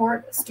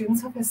support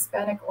students of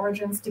Hispanic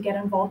origins to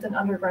get involved in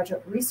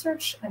undergraduate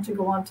research and to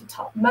go on to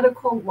top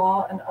medical,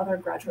 law, and other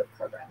graduate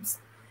programs.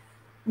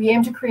 We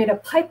aim to create a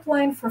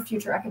pipeline for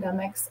future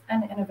academics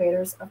and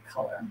innovators of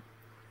color.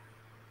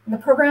 And the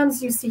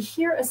programs you see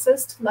here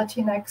assist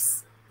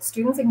Latinx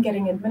students in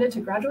getting admitted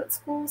to graduate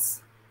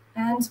schools,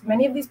 and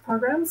many of these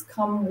programs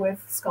come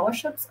with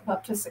scholarships of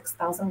up to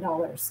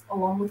 $6,000,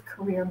 along with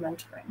career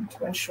mentoring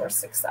to ensure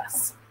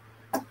success.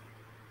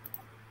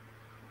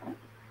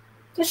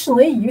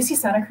 Additionally, UC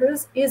Santa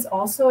Cruz is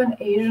also an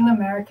Asian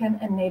American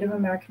and Native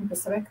American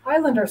Pacific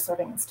Islander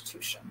serving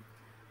institution.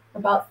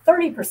 About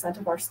 30%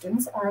 of our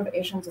students are of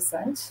Asian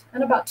descent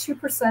and about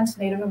 2%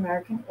 Native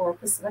American or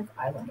Pacific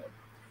Islander.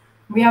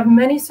 We have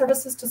many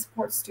services to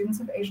support students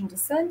of Asian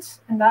descent,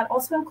 and that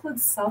also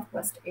includes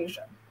Southwest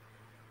Asia.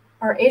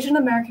 Our Asian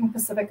American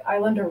Pacific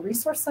Islander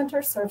Resource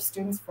Center serves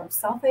students from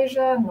South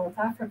Asia, North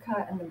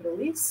Africa, and the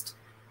Middle East,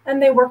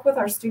 and they work with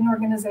our student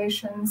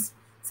organizations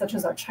such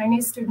as our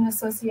Chinese Student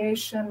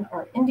Association,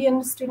 our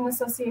Indian Student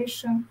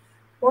Association,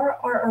 or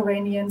our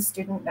Iranian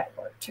Student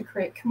Network to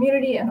create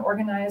community and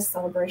organize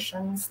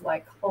celebrations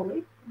like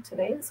Holi,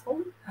 today is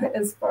Holi,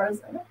 as far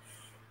as I know,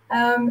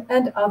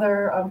 and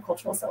other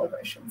cultural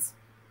celebrations.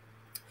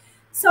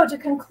 So to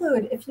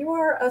conclude, if you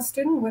are a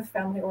student with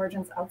family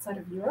origins outside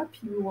of Europe,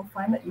 you will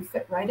find that you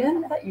fit right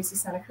in at UC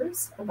Santa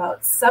Cruz.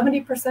 About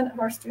 70%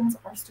 of our students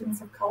are students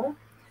of color.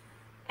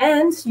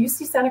 And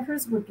UC Santa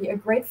Cruz would be a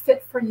great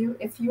fit for you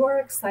if you are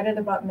excited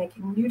about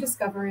making new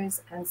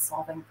discoveries and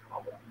solving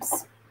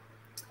problems.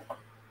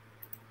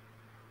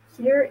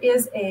 Here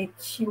is a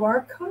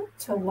QR code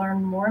to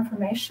learn more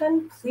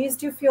information. Please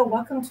do feel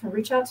welcome to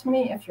reach out to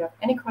me if you have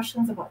any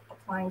questions about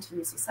applying to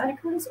UC Santa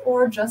Cruz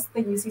or just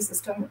the UC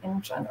system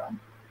in general.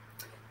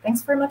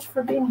 Thanks very much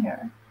for being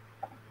here.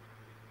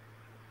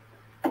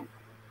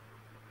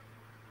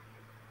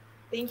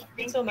 Thank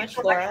you so much,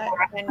 Laura.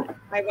 And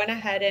I went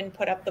ahead and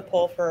put up the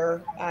poll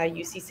for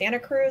UC Santa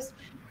Cruz.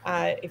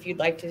 If you'd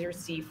like to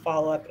receive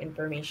follow-up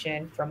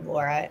information from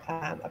Laura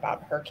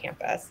about her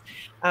campus.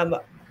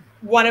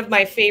 One of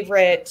my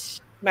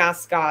favorite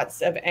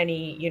mascots of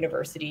any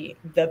university,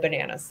 the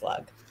banana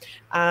slug.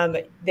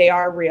 They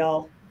are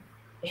real.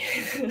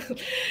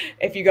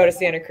 If you go to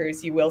Santa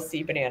Cruz, you will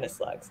see banana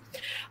slugs.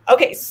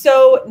 Okay,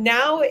 so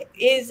now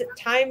is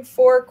time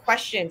for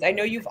questions. I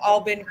know you've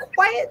all been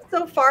quiet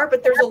so far,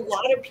 but there's a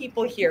lot of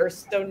people here.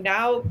 So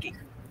now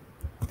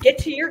get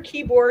to your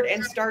keyboard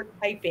and start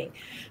typing.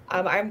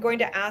 I'm going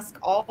to ask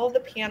all the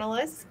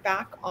panelists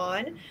back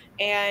on,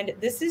 and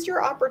this is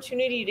your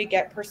opportunity to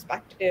get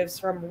perspectives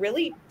from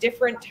really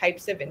different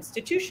types of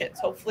institutions.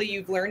 Hopefully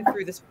you've learned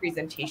through this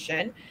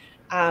presentation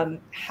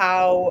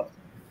how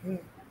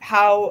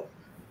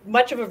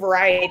much of a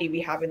variety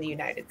we have in the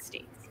United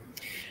States.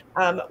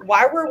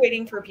 While we're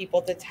waiting for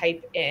people to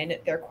type in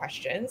their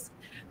questions,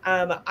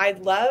 I'd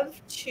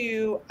love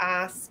to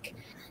ask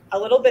a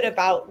little bit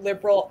about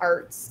liberal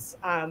arts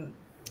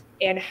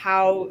and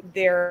how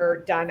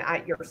they're done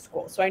at your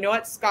school. So I know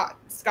at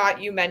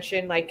Scott, you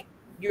mentioned like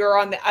you're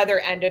on the other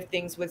end of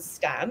things with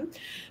STEM.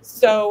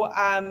 So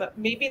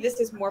maybe this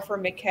is more for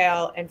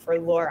Mikhail and for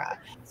Laura.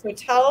 So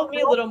tell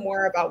me a little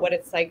more about what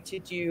it's like to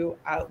do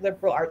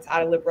liberal arts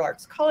at a liberal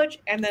arts college.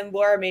 And then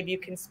Laura, maybe you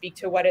can speak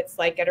to what it's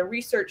like at a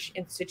research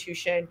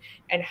institution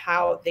and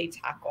how they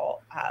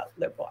tackle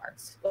liberal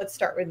arts. Let's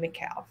start with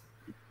Mikhail.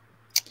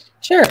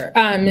 Sure.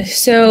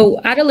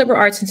 So at a liberal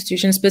arts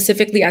institution,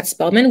 specifically at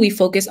Spelman, we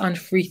focus on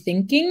free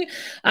thinking.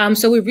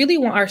 So we really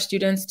want our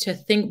students to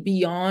think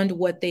beyond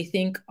what they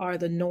think are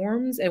the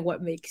norms and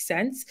what makes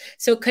sense.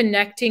 So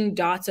connecting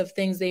dots of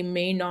things they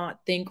may not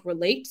think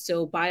relate.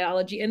 So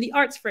biology and the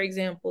arts, for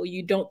example,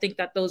 you don't think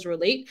that those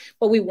relate,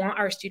 but we want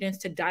our students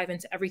to dive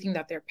into everything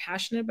that they're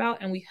passionate about.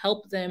 And we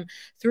help them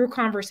through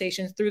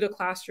conversations, through the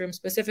classroom,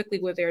 specifically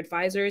with their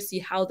advisors, see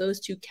how those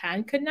two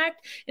can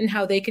connect and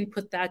how they can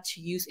put that to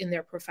use in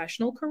their professional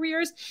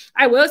careers.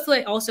 I will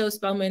say also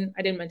Spelman,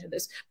 I didn't mention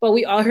this, but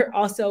we are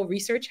also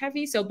research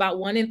heavy. So about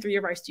 1 in 3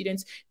 of our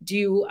students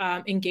do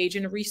engage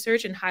in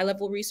research and high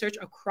level research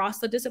across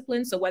the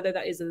disciplines. So whether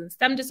that is in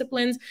STEM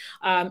disciplines,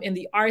 in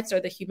the arts or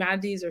the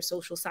humanities or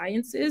social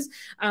sciences,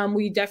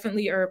 we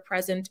definitely are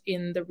present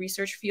in the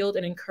research field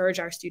and encourage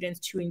our students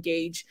to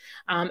engage.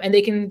 And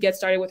they can get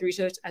started with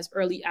research as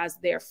early as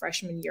their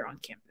freshman year on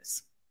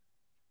campus.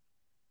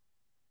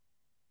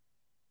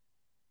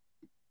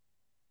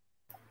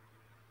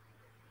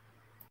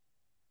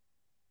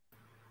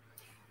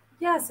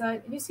 Yes,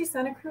 UC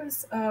Santa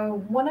Cruz,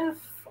 one of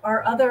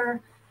our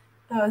other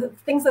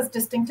things that's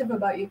distinctive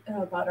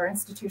about our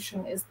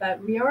institution is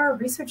that we are a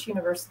research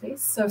university.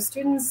 So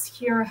students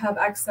here have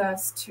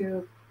access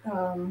to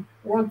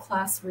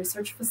world-class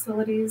research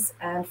facilities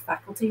and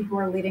faculty who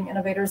are leading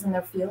innovators in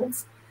their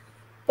fields.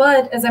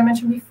 But as I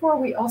mentioned before,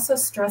 we also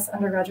stress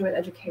undergraduate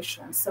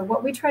education. So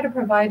what we try to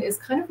provide is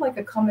kind of like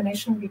a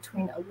combination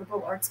between a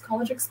liberal arts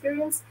college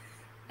experience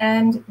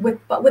and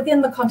but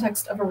within the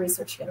context of a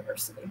research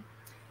university.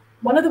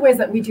 One of the ways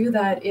that we do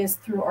that is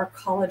through our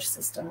college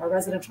system, our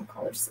residential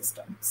college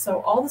system. So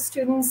all the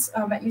students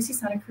at UC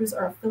Santa Cruz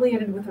are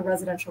affiliated with a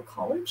residential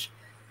college,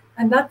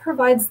 and that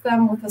provides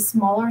them with a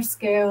smaller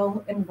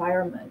scale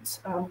environment,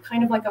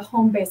 kind of like a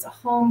home base, a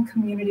home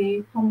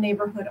community, home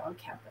neighborhood on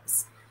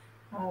campus.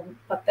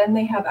 But then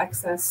they have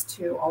access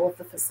to all of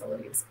the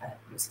facilities at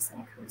UC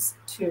Santa Cruz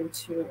to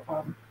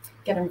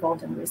get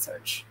involved in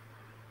research.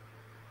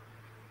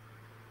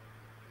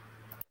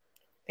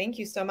 Thank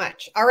you so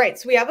much. All right,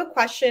 so we have a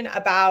question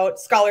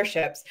about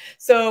scholarships.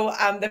 So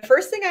the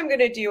first thing I'm going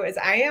to do is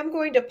I am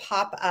going to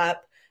pop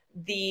up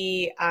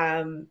the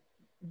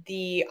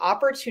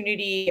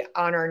opportunity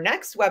on our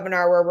next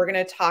webinar where we're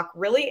going to talk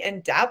really in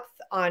depth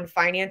on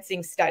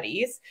financing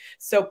studies.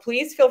 So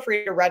please feel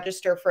free to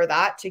register for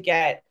that to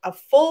get a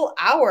full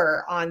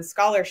hour on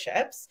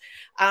scholarships.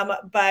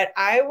 But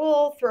I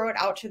will throw it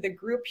out to the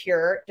group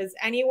here. Does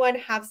anyone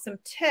have some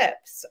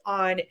tips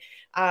on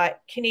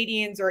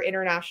Canadians or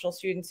international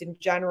students in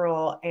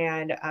general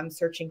and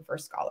searching for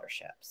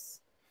scholarships?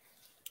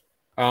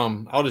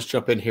 I'll just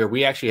jump in here.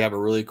 We actually have a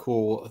really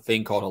cool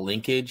thing called a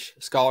linkage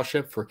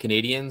scholarship for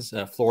Canadians.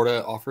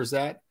 Florida offers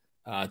that.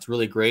 It's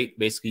really great.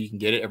 Basically, you can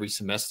get it every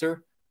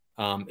semester,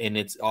 and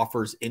it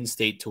offers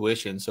in-state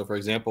tuition. So, for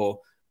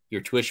example,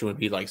 your tuition would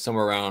be like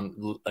somewhere around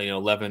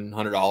 $1,100,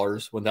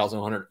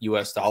 $1,100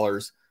 US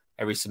dollars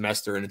every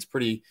semester, and it's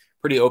pretty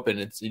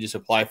open. You just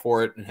apply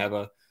for it and have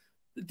a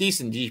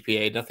decent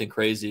GPA, nothing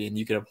crazy, and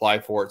you can apply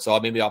for it. So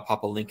maybe I'll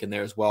pop a link in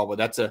there as well. But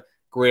that's a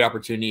great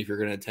opportunity if you're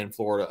going to attend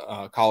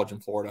Florida college in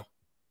Florida.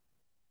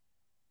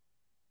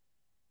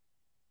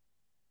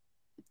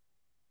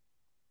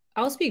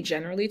 I'll speak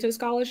generally to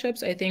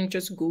scholarships. I think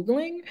just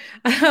Googling,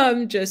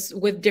 just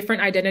with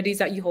different identities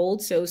that you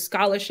hold. So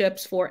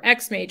scholarships for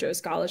X major,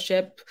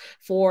 scholarship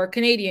for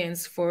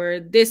Canadians, for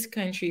this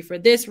country, for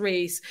this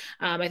race.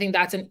 I think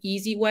that's an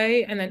easy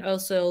way. And then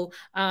also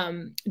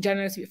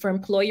generally for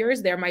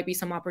employers, there might be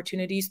some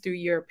opportunities through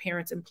your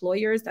parents'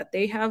 employers that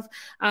they have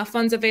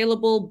funds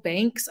available.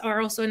 Banks are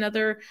also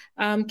another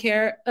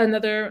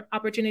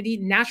opportunity.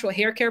 Natural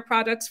hair care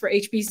products for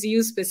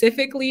HBCUs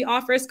specifically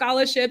offer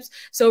scholarships.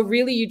 So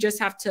really, you just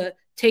have to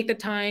take the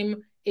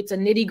time. It's a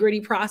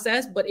nitty-gritty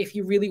process, but if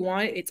you really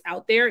want it, it's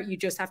out there. You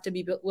just have to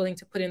be willing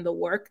to put in the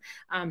work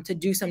to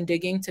do some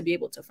digging to be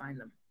able to find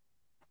them.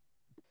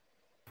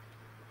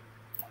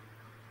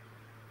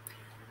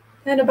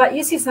 And about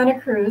UC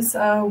Santa Cruz,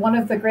 one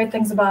of the great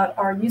things about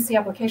our UC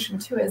application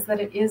too is that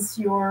it is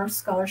your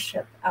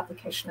scholarship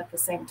application at the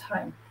same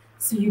time.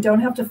 So you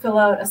don't have to fill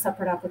out a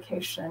separate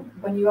application.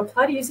 When you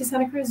apply to UC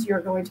Santa Cruz, you're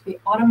going to be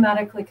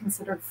automatically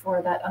considered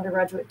for that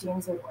undergraduate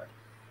dean's award.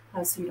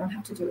 So you don't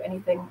have to do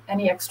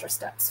any extra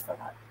steps for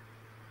that.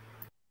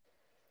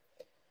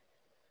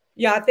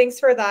 Yeah, thanks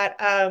for that,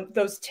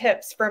 those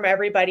tips from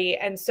everybody.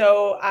 And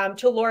so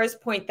to Laura's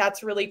point,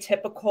 that's really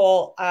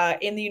typical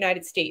in the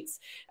United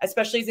States,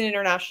 especially as an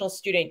international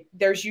student.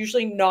 There's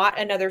usually not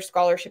another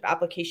scholarship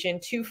application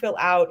to fill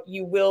out.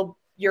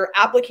 Your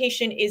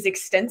application is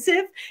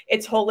extensive,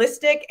 it's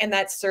holistic, and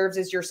that serves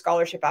as your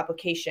scholarship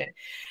application.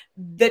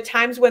 The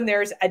times when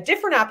there's a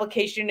different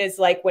application is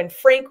like when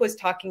Frank was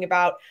talking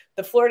about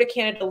the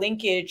Florida-Canada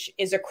linkage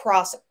is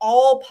across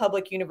all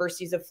public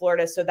universities of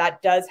Florida. So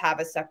that does have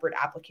a separate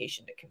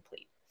application to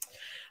complete.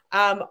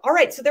 All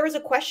right, so there was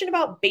a question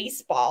about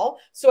baseball.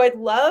 So I'd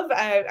love,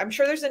 I'm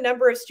sure there's a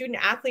number of student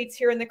athletes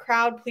here in the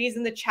crowd. Please,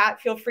 in the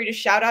chat, feel free to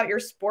shout out your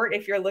sport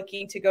if you're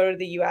looking to go to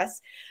the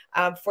US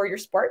for your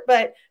sport.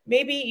 But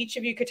maybe each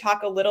of you could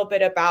talk a little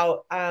bit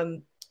about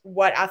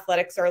what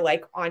athletics are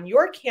like on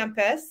your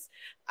campus.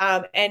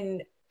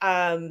 And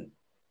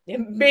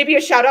maybe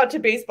a shout out to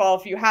baseball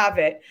if you have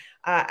it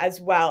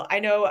as well. I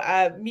know,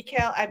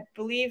 Mikhail, I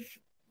believe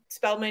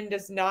Spelman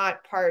does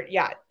not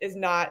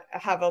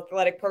have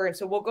athletic program.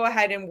 So we'll go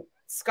ahead and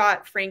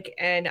Scott, Frank,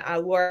 and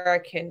Laura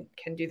can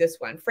do this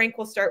one. Frank,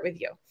 we'll start with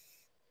you.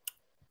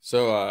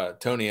 So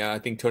Tony, I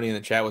think Tony in the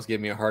chat was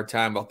giving me a hard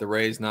time about the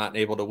Rays not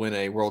able to win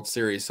a World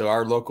Series. So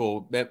our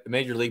local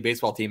Major League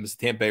Baseball team is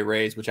the Tampa Bay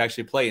Rays, which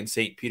actually play in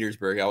St.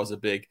 Petersburg. That was a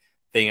big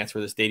thing. That's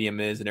where the stadium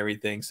is and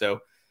everything. So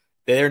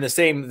they're in the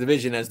same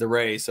division as the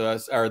Rays, so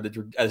as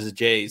the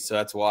Jays. So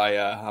that's why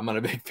I'm not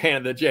a big fan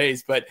of the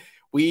Jays. But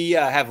we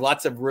have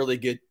lots of really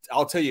good.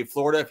 I'll tell you,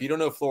 Florida. If you don't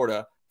know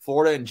Florida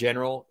in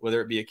general, whether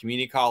it be a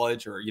community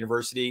college or a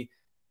university,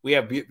 we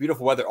have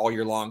beautiful weather all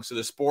year long. So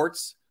the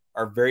sports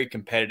are very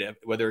competitive,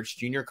 whether it's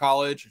junior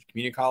college, or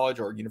community college,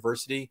 or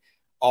university.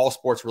 All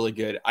sports really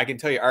good. I can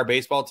tell you, our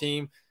baseball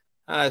team.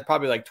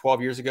 Probably like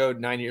 12 years ago,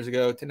 12 years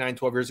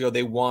ago,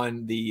 they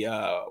won the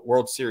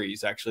World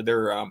Series. Actually,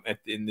 they're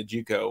in the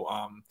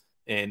JUCO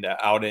and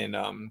out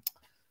in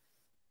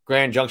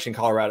Grand Junction,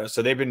 Colorado.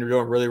 So they've been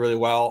doing really, really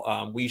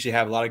well. We usually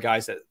have a lot of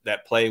guys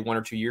that play 1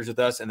 or 2 years with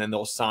us, and then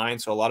they'll sign.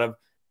 So a lot of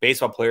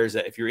baseball players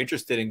that if you're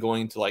interested in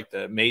going to like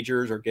the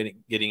majors or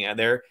getting out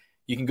there,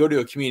 you can go to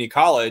a community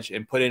college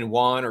and put in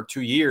 1 or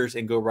 2 years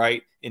and go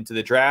right into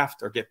the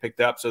draft or get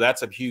picked up. So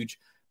that's a huge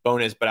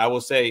bonus. But I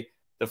will say,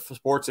 the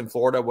sports in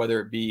Florida, whether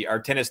it be our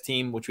tennis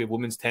team, which we have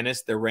women's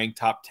tennis, they're ranked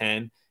top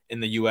 10 in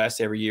the U.S.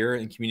 every year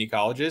in community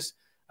colleges.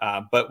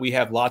 But we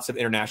have lots of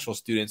international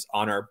students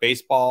on our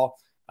baseball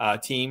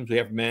teams. We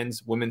have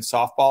women's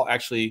softball.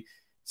 Actually,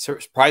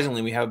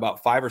 surprisingly, we have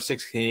about 5 or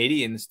 6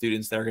 Canadian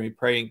students that are going to be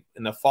playing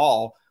in the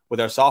fall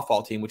with our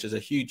softball team, which is a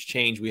huge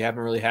change. We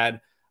haven't really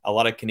had a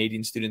lot of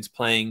Canadian students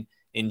playing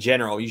in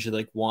general, usually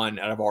like 1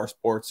 out of our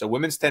sports. So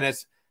women's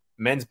tennis,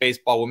 men's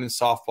baseball, women's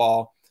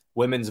softball,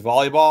 women's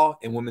volleyball,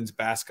 and women's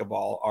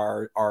basketball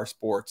are our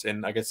sports.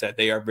 And like I said,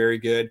 they are very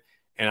good.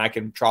 And I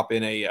can drop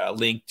in a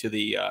link to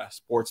the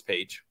sports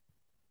page.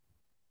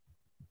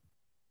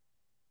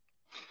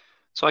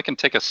 So I can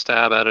take a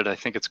stab at it. I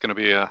think it's going to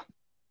be a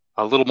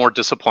little more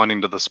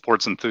disappointing to the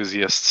sports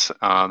enthusiasts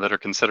that are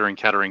considering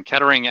Kettering.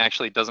 Kettering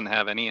actually doesn't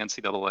have any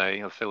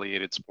NCAA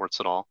affiliated sports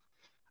at all.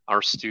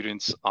 Our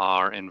students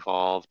are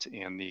involved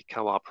in the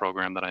co-op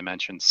program that I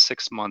mentioned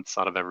 6 months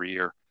out of every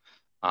year.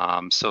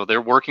 So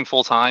they're working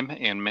full time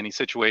in many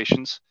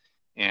situations.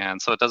 And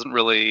so it doesn't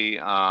really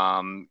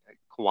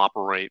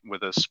cooperate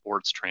with a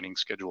sports training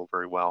schedule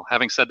very well.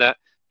 Having said that,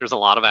 there's a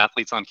lot of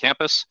athletes on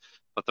campus,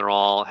 but they're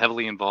all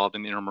heavily involved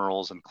in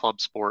intramurals and club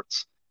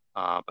sports,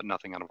 but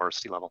nothing on a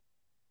varsity level.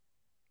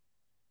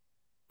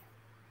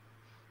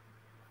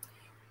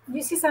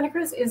 UC Santa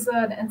Cruz is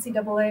an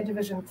NCAA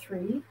Division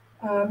III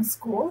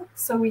school.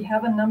 So we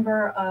have a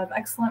number of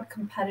excellent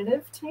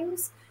competitive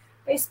teams.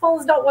 Baseball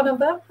is not one of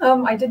them.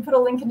 I did put a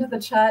link into the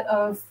chat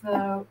of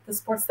the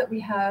sports that we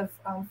have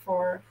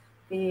for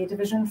the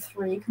Division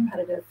III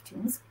competitive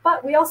teams,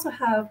 but we also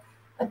have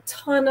a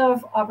ton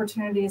of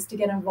opportunities to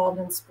get involved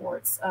in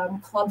sports,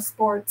 club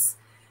sports.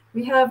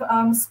 We have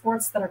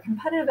sports that are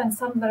competitive and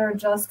some that are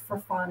just for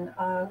fun.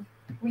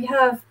 We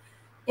have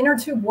inner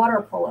tube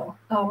water polo,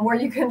 where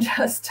you can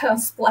just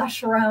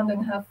splash around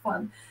and have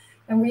fun.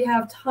 And we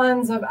have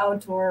tons of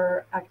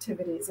outdoor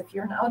activities. If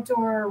you're an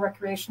outdoor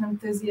recreation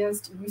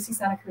enthusiast, UC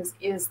Santa Cruz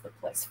is the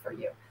place for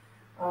you.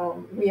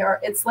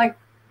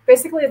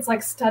 Basically it's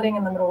like studying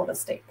in the middle of a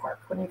state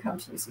park when you come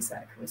to UC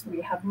Santa Cruz.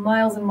 We have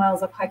miles and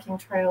miles of hiking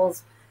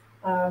trails.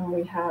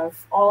 We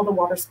have all the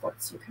water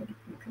sports you could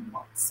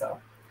want. So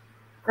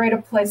great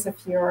a place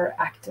if you're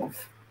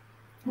active,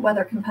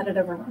 whether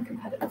competitive or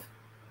non-competitive.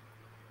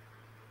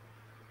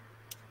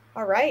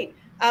 All right.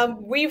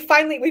 We've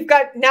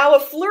got now a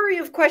flurry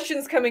of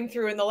questions coming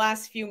through in the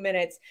last few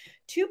minutes.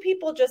 Two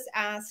people just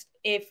asked,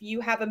 if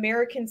you have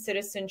American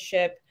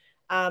citizenship,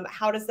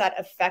 how does that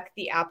affect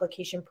the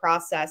application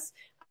process?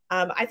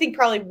 I think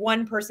probably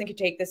one person could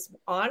take this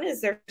on.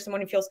 Is there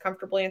someone who feels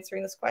comfortable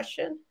answering this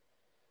question?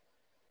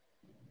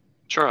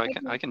 Sure,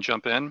 I can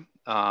jump in.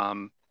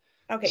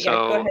 Okay, so, yeah,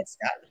 go ahead,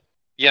 Scott.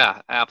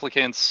 Yeah,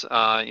 applicants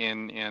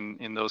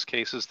in those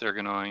cases, they're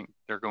going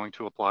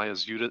to apply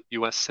as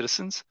U.S.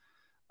 citizens.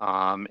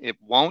 It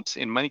won't,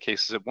 in many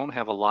cases, it won't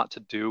have a lot to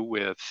do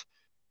with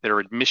their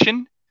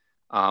admission,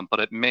 but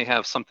it may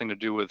have something to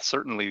do with,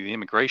 certainly the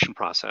immigration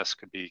process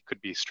could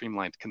be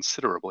streamlined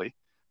considerably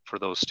for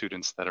those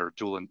students that are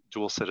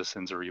dual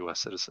citizens or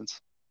U.S.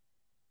 citizens.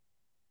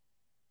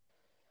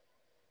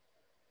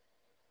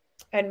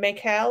 And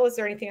Mikhail, is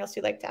there anything else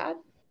you'd like to add?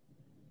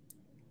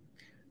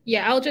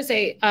 Yeah, I'll just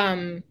say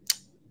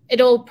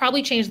it'll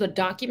probably change the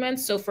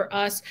documents. So for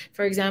us,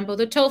 for example,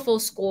 the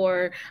TOEFL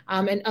score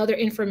and other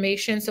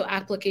information, so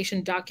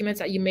application documents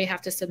that you may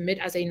have to submit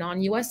as a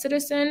non-US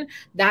citizen,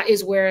 that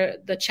is where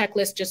the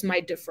checklist just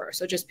might differ.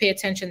 So just pay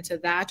attention to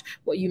that,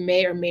 what you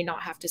may or may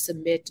not have to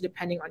submit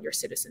depending on your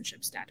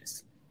citizenship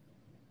status.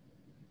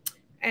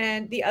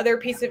 And the other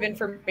piece of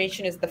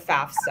information is the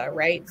FAFSA,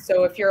 right?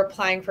 So if you're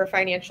applying for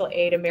financial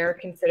aid,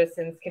 American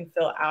citizens can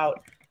fill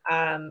out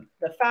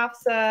the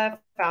FAFSA,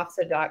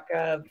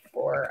 FAFSA.gov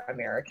for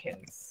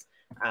Americans.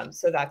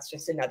 So that's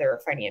just another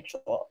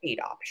financial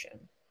aid option.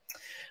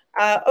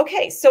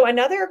 Okay, so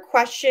another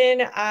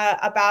question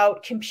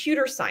about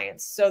computer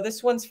science. So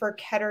this one's for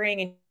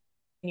Kettering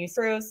and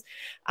USAS.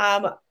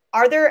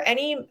 Are there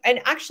any,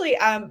 and actually,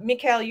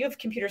 Mikhail, you have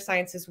computer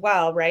science as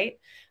well, right?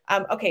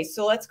 Okay,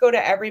 so let's go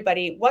to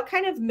everybody. What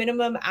kind of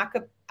minimum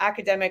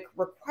academic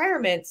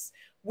requirements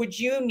would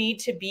you need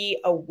to be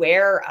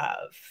aware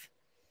of?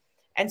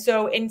 And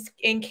so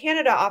in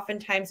Canada,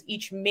 oftentimes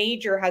each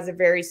major has a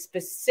very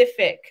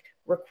specific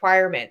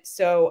requirement.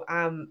 So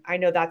I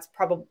know that's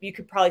probably, you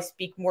could probably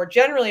speak more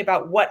generally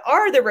about what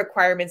are the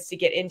requirements to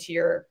get into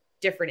your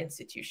different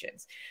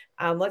institutions.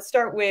 Let's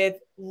start with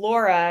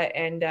Laura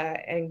and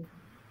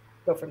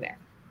go from there.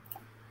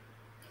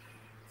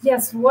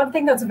 Yes, one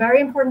thing that's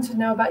very important to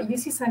know about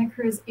UC Santa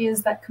Cruz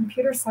is that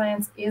computer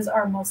science is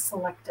our most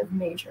selective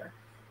major.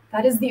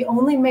 That is the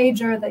only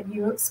major that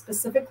you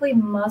specifically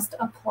must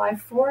apply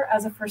for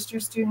as a first-year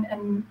student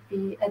and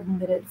be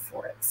admitted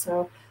for it.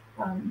 So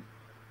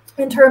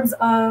in terms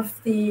of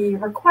the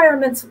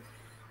requirements,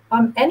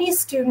 any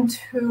student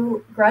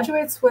who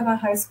graduates with a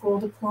high school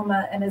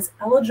diploma and is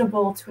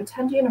eligible to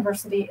attend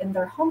university in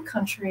their home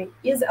country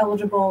is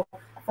eligible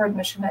for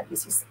admission at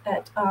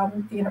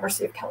the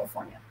University of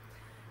California.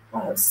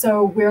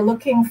 So we're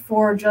looking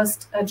for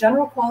just a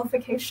general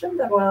qualification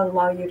that will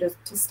allow you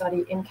to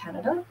study in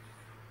Canada.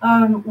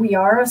 We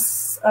are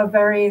a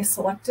very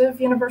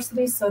selective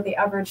university, so the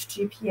average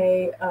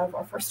GPA of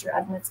our first-year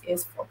admits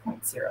is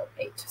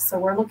 4.08. So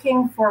we're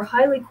looking for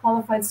highly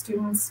qualified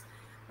students,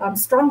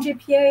 strong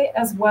GPA,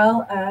 as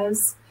well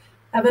as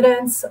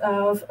evidence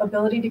of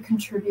ability to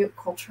contribute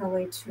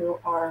culturally to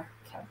our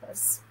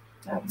campus.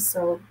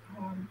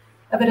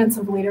 Evidence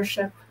of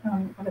leadership,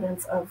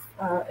 evidence of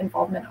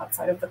involvement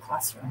outside of the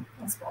classroom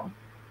as well.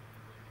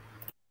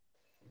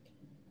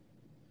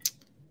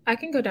 I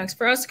can go next.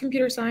 For us,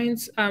 computer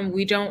science,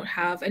 we don't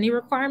have any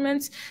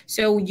requirements.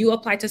 So you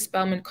apply to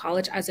Spelman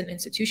College as an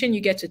institution,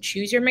 you get to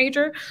choose your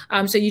major.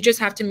 So you just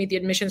have to meet the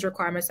admissions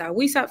requirements that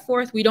we set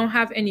forth. We don't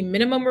have any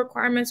minimum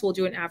requirements. We'll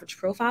do an average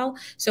profile.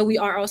 So we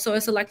are also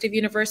a selective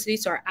university.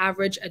 So our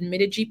average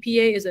admitted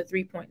GPA is a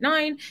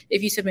 3.9.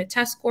 If you submit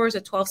test scores, a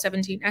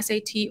 1217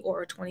 SAT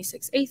or a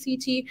 26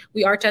 ACT,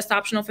 we are test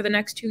optional for the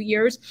next 2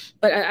 years.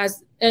 But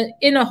as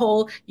in a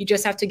whole, you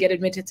just have to get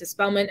admitted to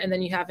Spelman, and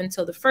then you have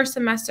until the first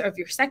semester of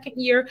your second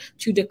year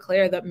to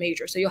declare the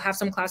major. So you'll have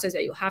some classes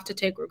that you'll have to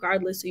take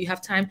regardless. So you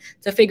have time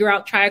to figure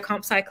out, try a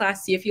comp sci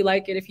class, see if you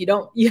like it. If you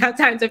don't, you have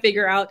time to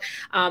figure out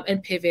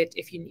and pivot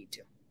if you need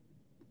to.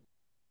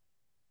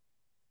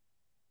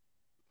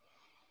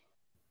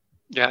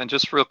 Yeah, and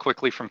just real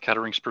quickly from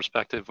Kettering's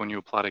perspective, when you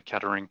apply to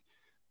Kettering,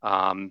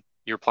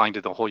 you're applying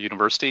to the whole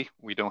university.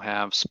 We don't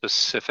have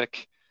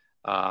specific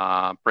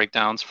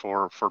breakdowns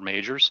for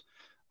majors.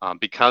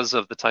 Because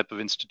of the type of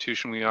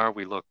institution we are,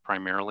 we look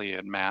primarily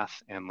at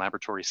math and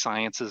laboratory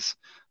sciences,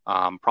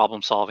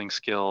 problem-solving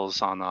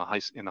skills on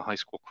in the high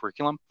school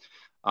curriculum.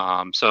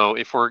 So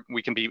if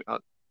we can be,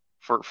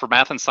 for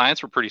math and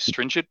science, we're pretty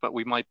stringent, but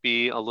we might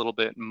be a little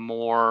bit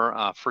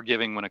more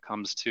forgiving when it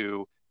comes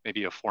to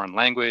maybe a foreign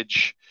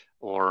language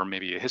or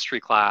maybe a history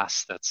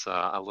class that's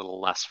a little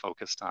less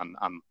focused on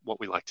what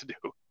we like to do.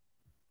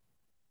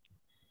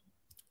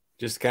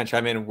 Just to kind of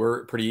chime in,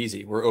 we're pretty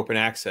easy. We're open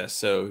access.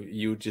 So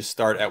you just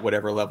start at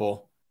whatever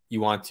level you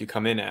want to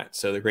come in at.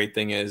 So the great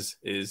thing is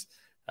if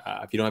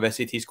you don't have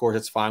SAT scores,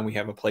 that's fine. We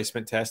have a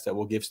placement test that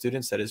we'll give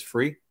students that is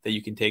free that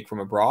you can take from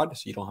abroad.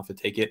 So you don't have to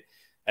take it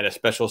at a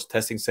special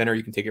testing center.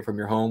 You can take it from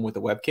your home with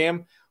a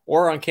webcam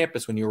or on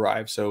campus when you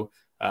arrive. So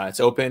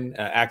it's open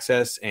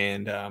access.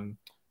 And,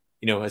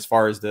 you know, as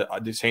far as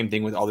the same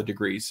thing with all the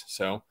degrees.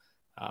 So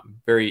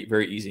very,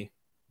 very easy.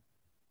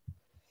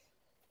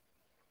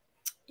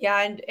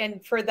 Yeah,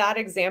 and for that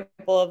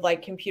example of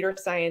like computer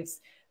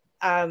science,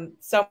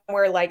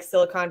 somewhere like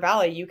Silicon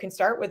Valley, you can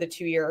start with a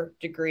 2-year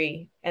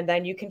degree and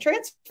then you can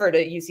transfer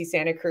to UC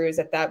Santa Cruz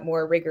at that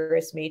more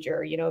rigorous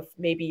major. You know, if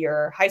maybe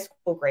your high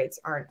school grades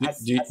aren't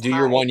as do high.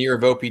 your 1 year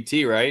of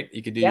OPT, right?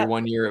 You could do Yep. your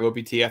 1 year of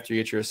OPT after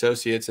you get your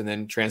associates and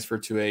then transfer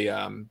to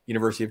a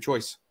university of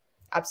choice.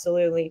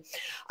 Absolutely.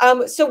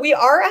 So we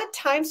are at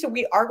time, so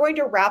we are going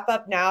to wrap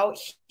up now.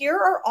 Here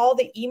are all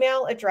the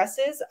email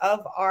addresses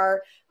of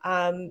our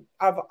panelists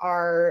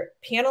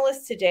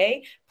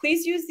today.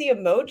 Please use the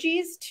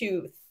emojis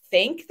to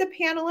thank the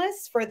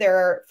panelists for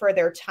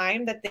their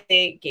time that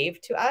they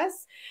gave to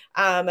us.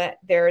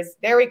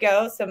 There we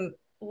go, some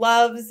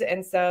loves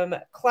and some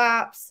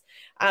claps.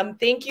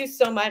 Thank you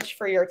so much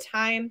for your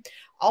time.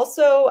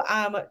 Also,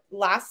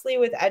 lastly,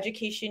 with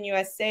Education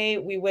USA,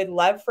 we would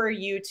love for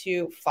you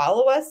to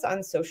follow us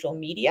on social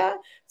media.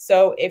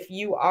 So if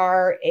you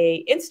are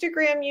an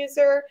Instagram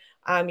user,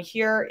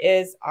 here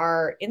is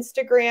our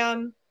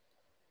Instagram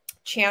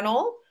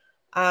channel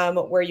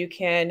where you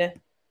can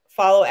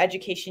follow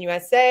Education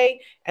USA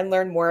and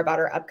learn more about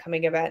our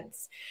upcoming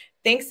events.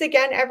 Thanks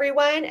again,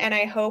 everyone, and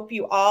I hope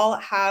you all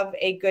have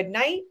a good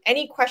night.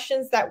 Any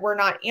questions that were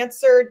not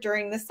answered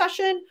during the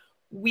session,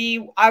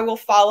 I will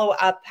follow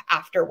up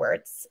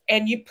afterwards.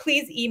 And you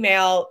please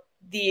email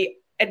the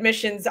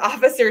admissions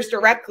officers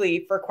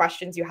directly for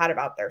questions you had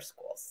about their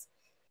schools.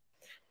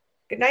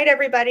 Good night,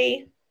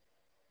 everybody.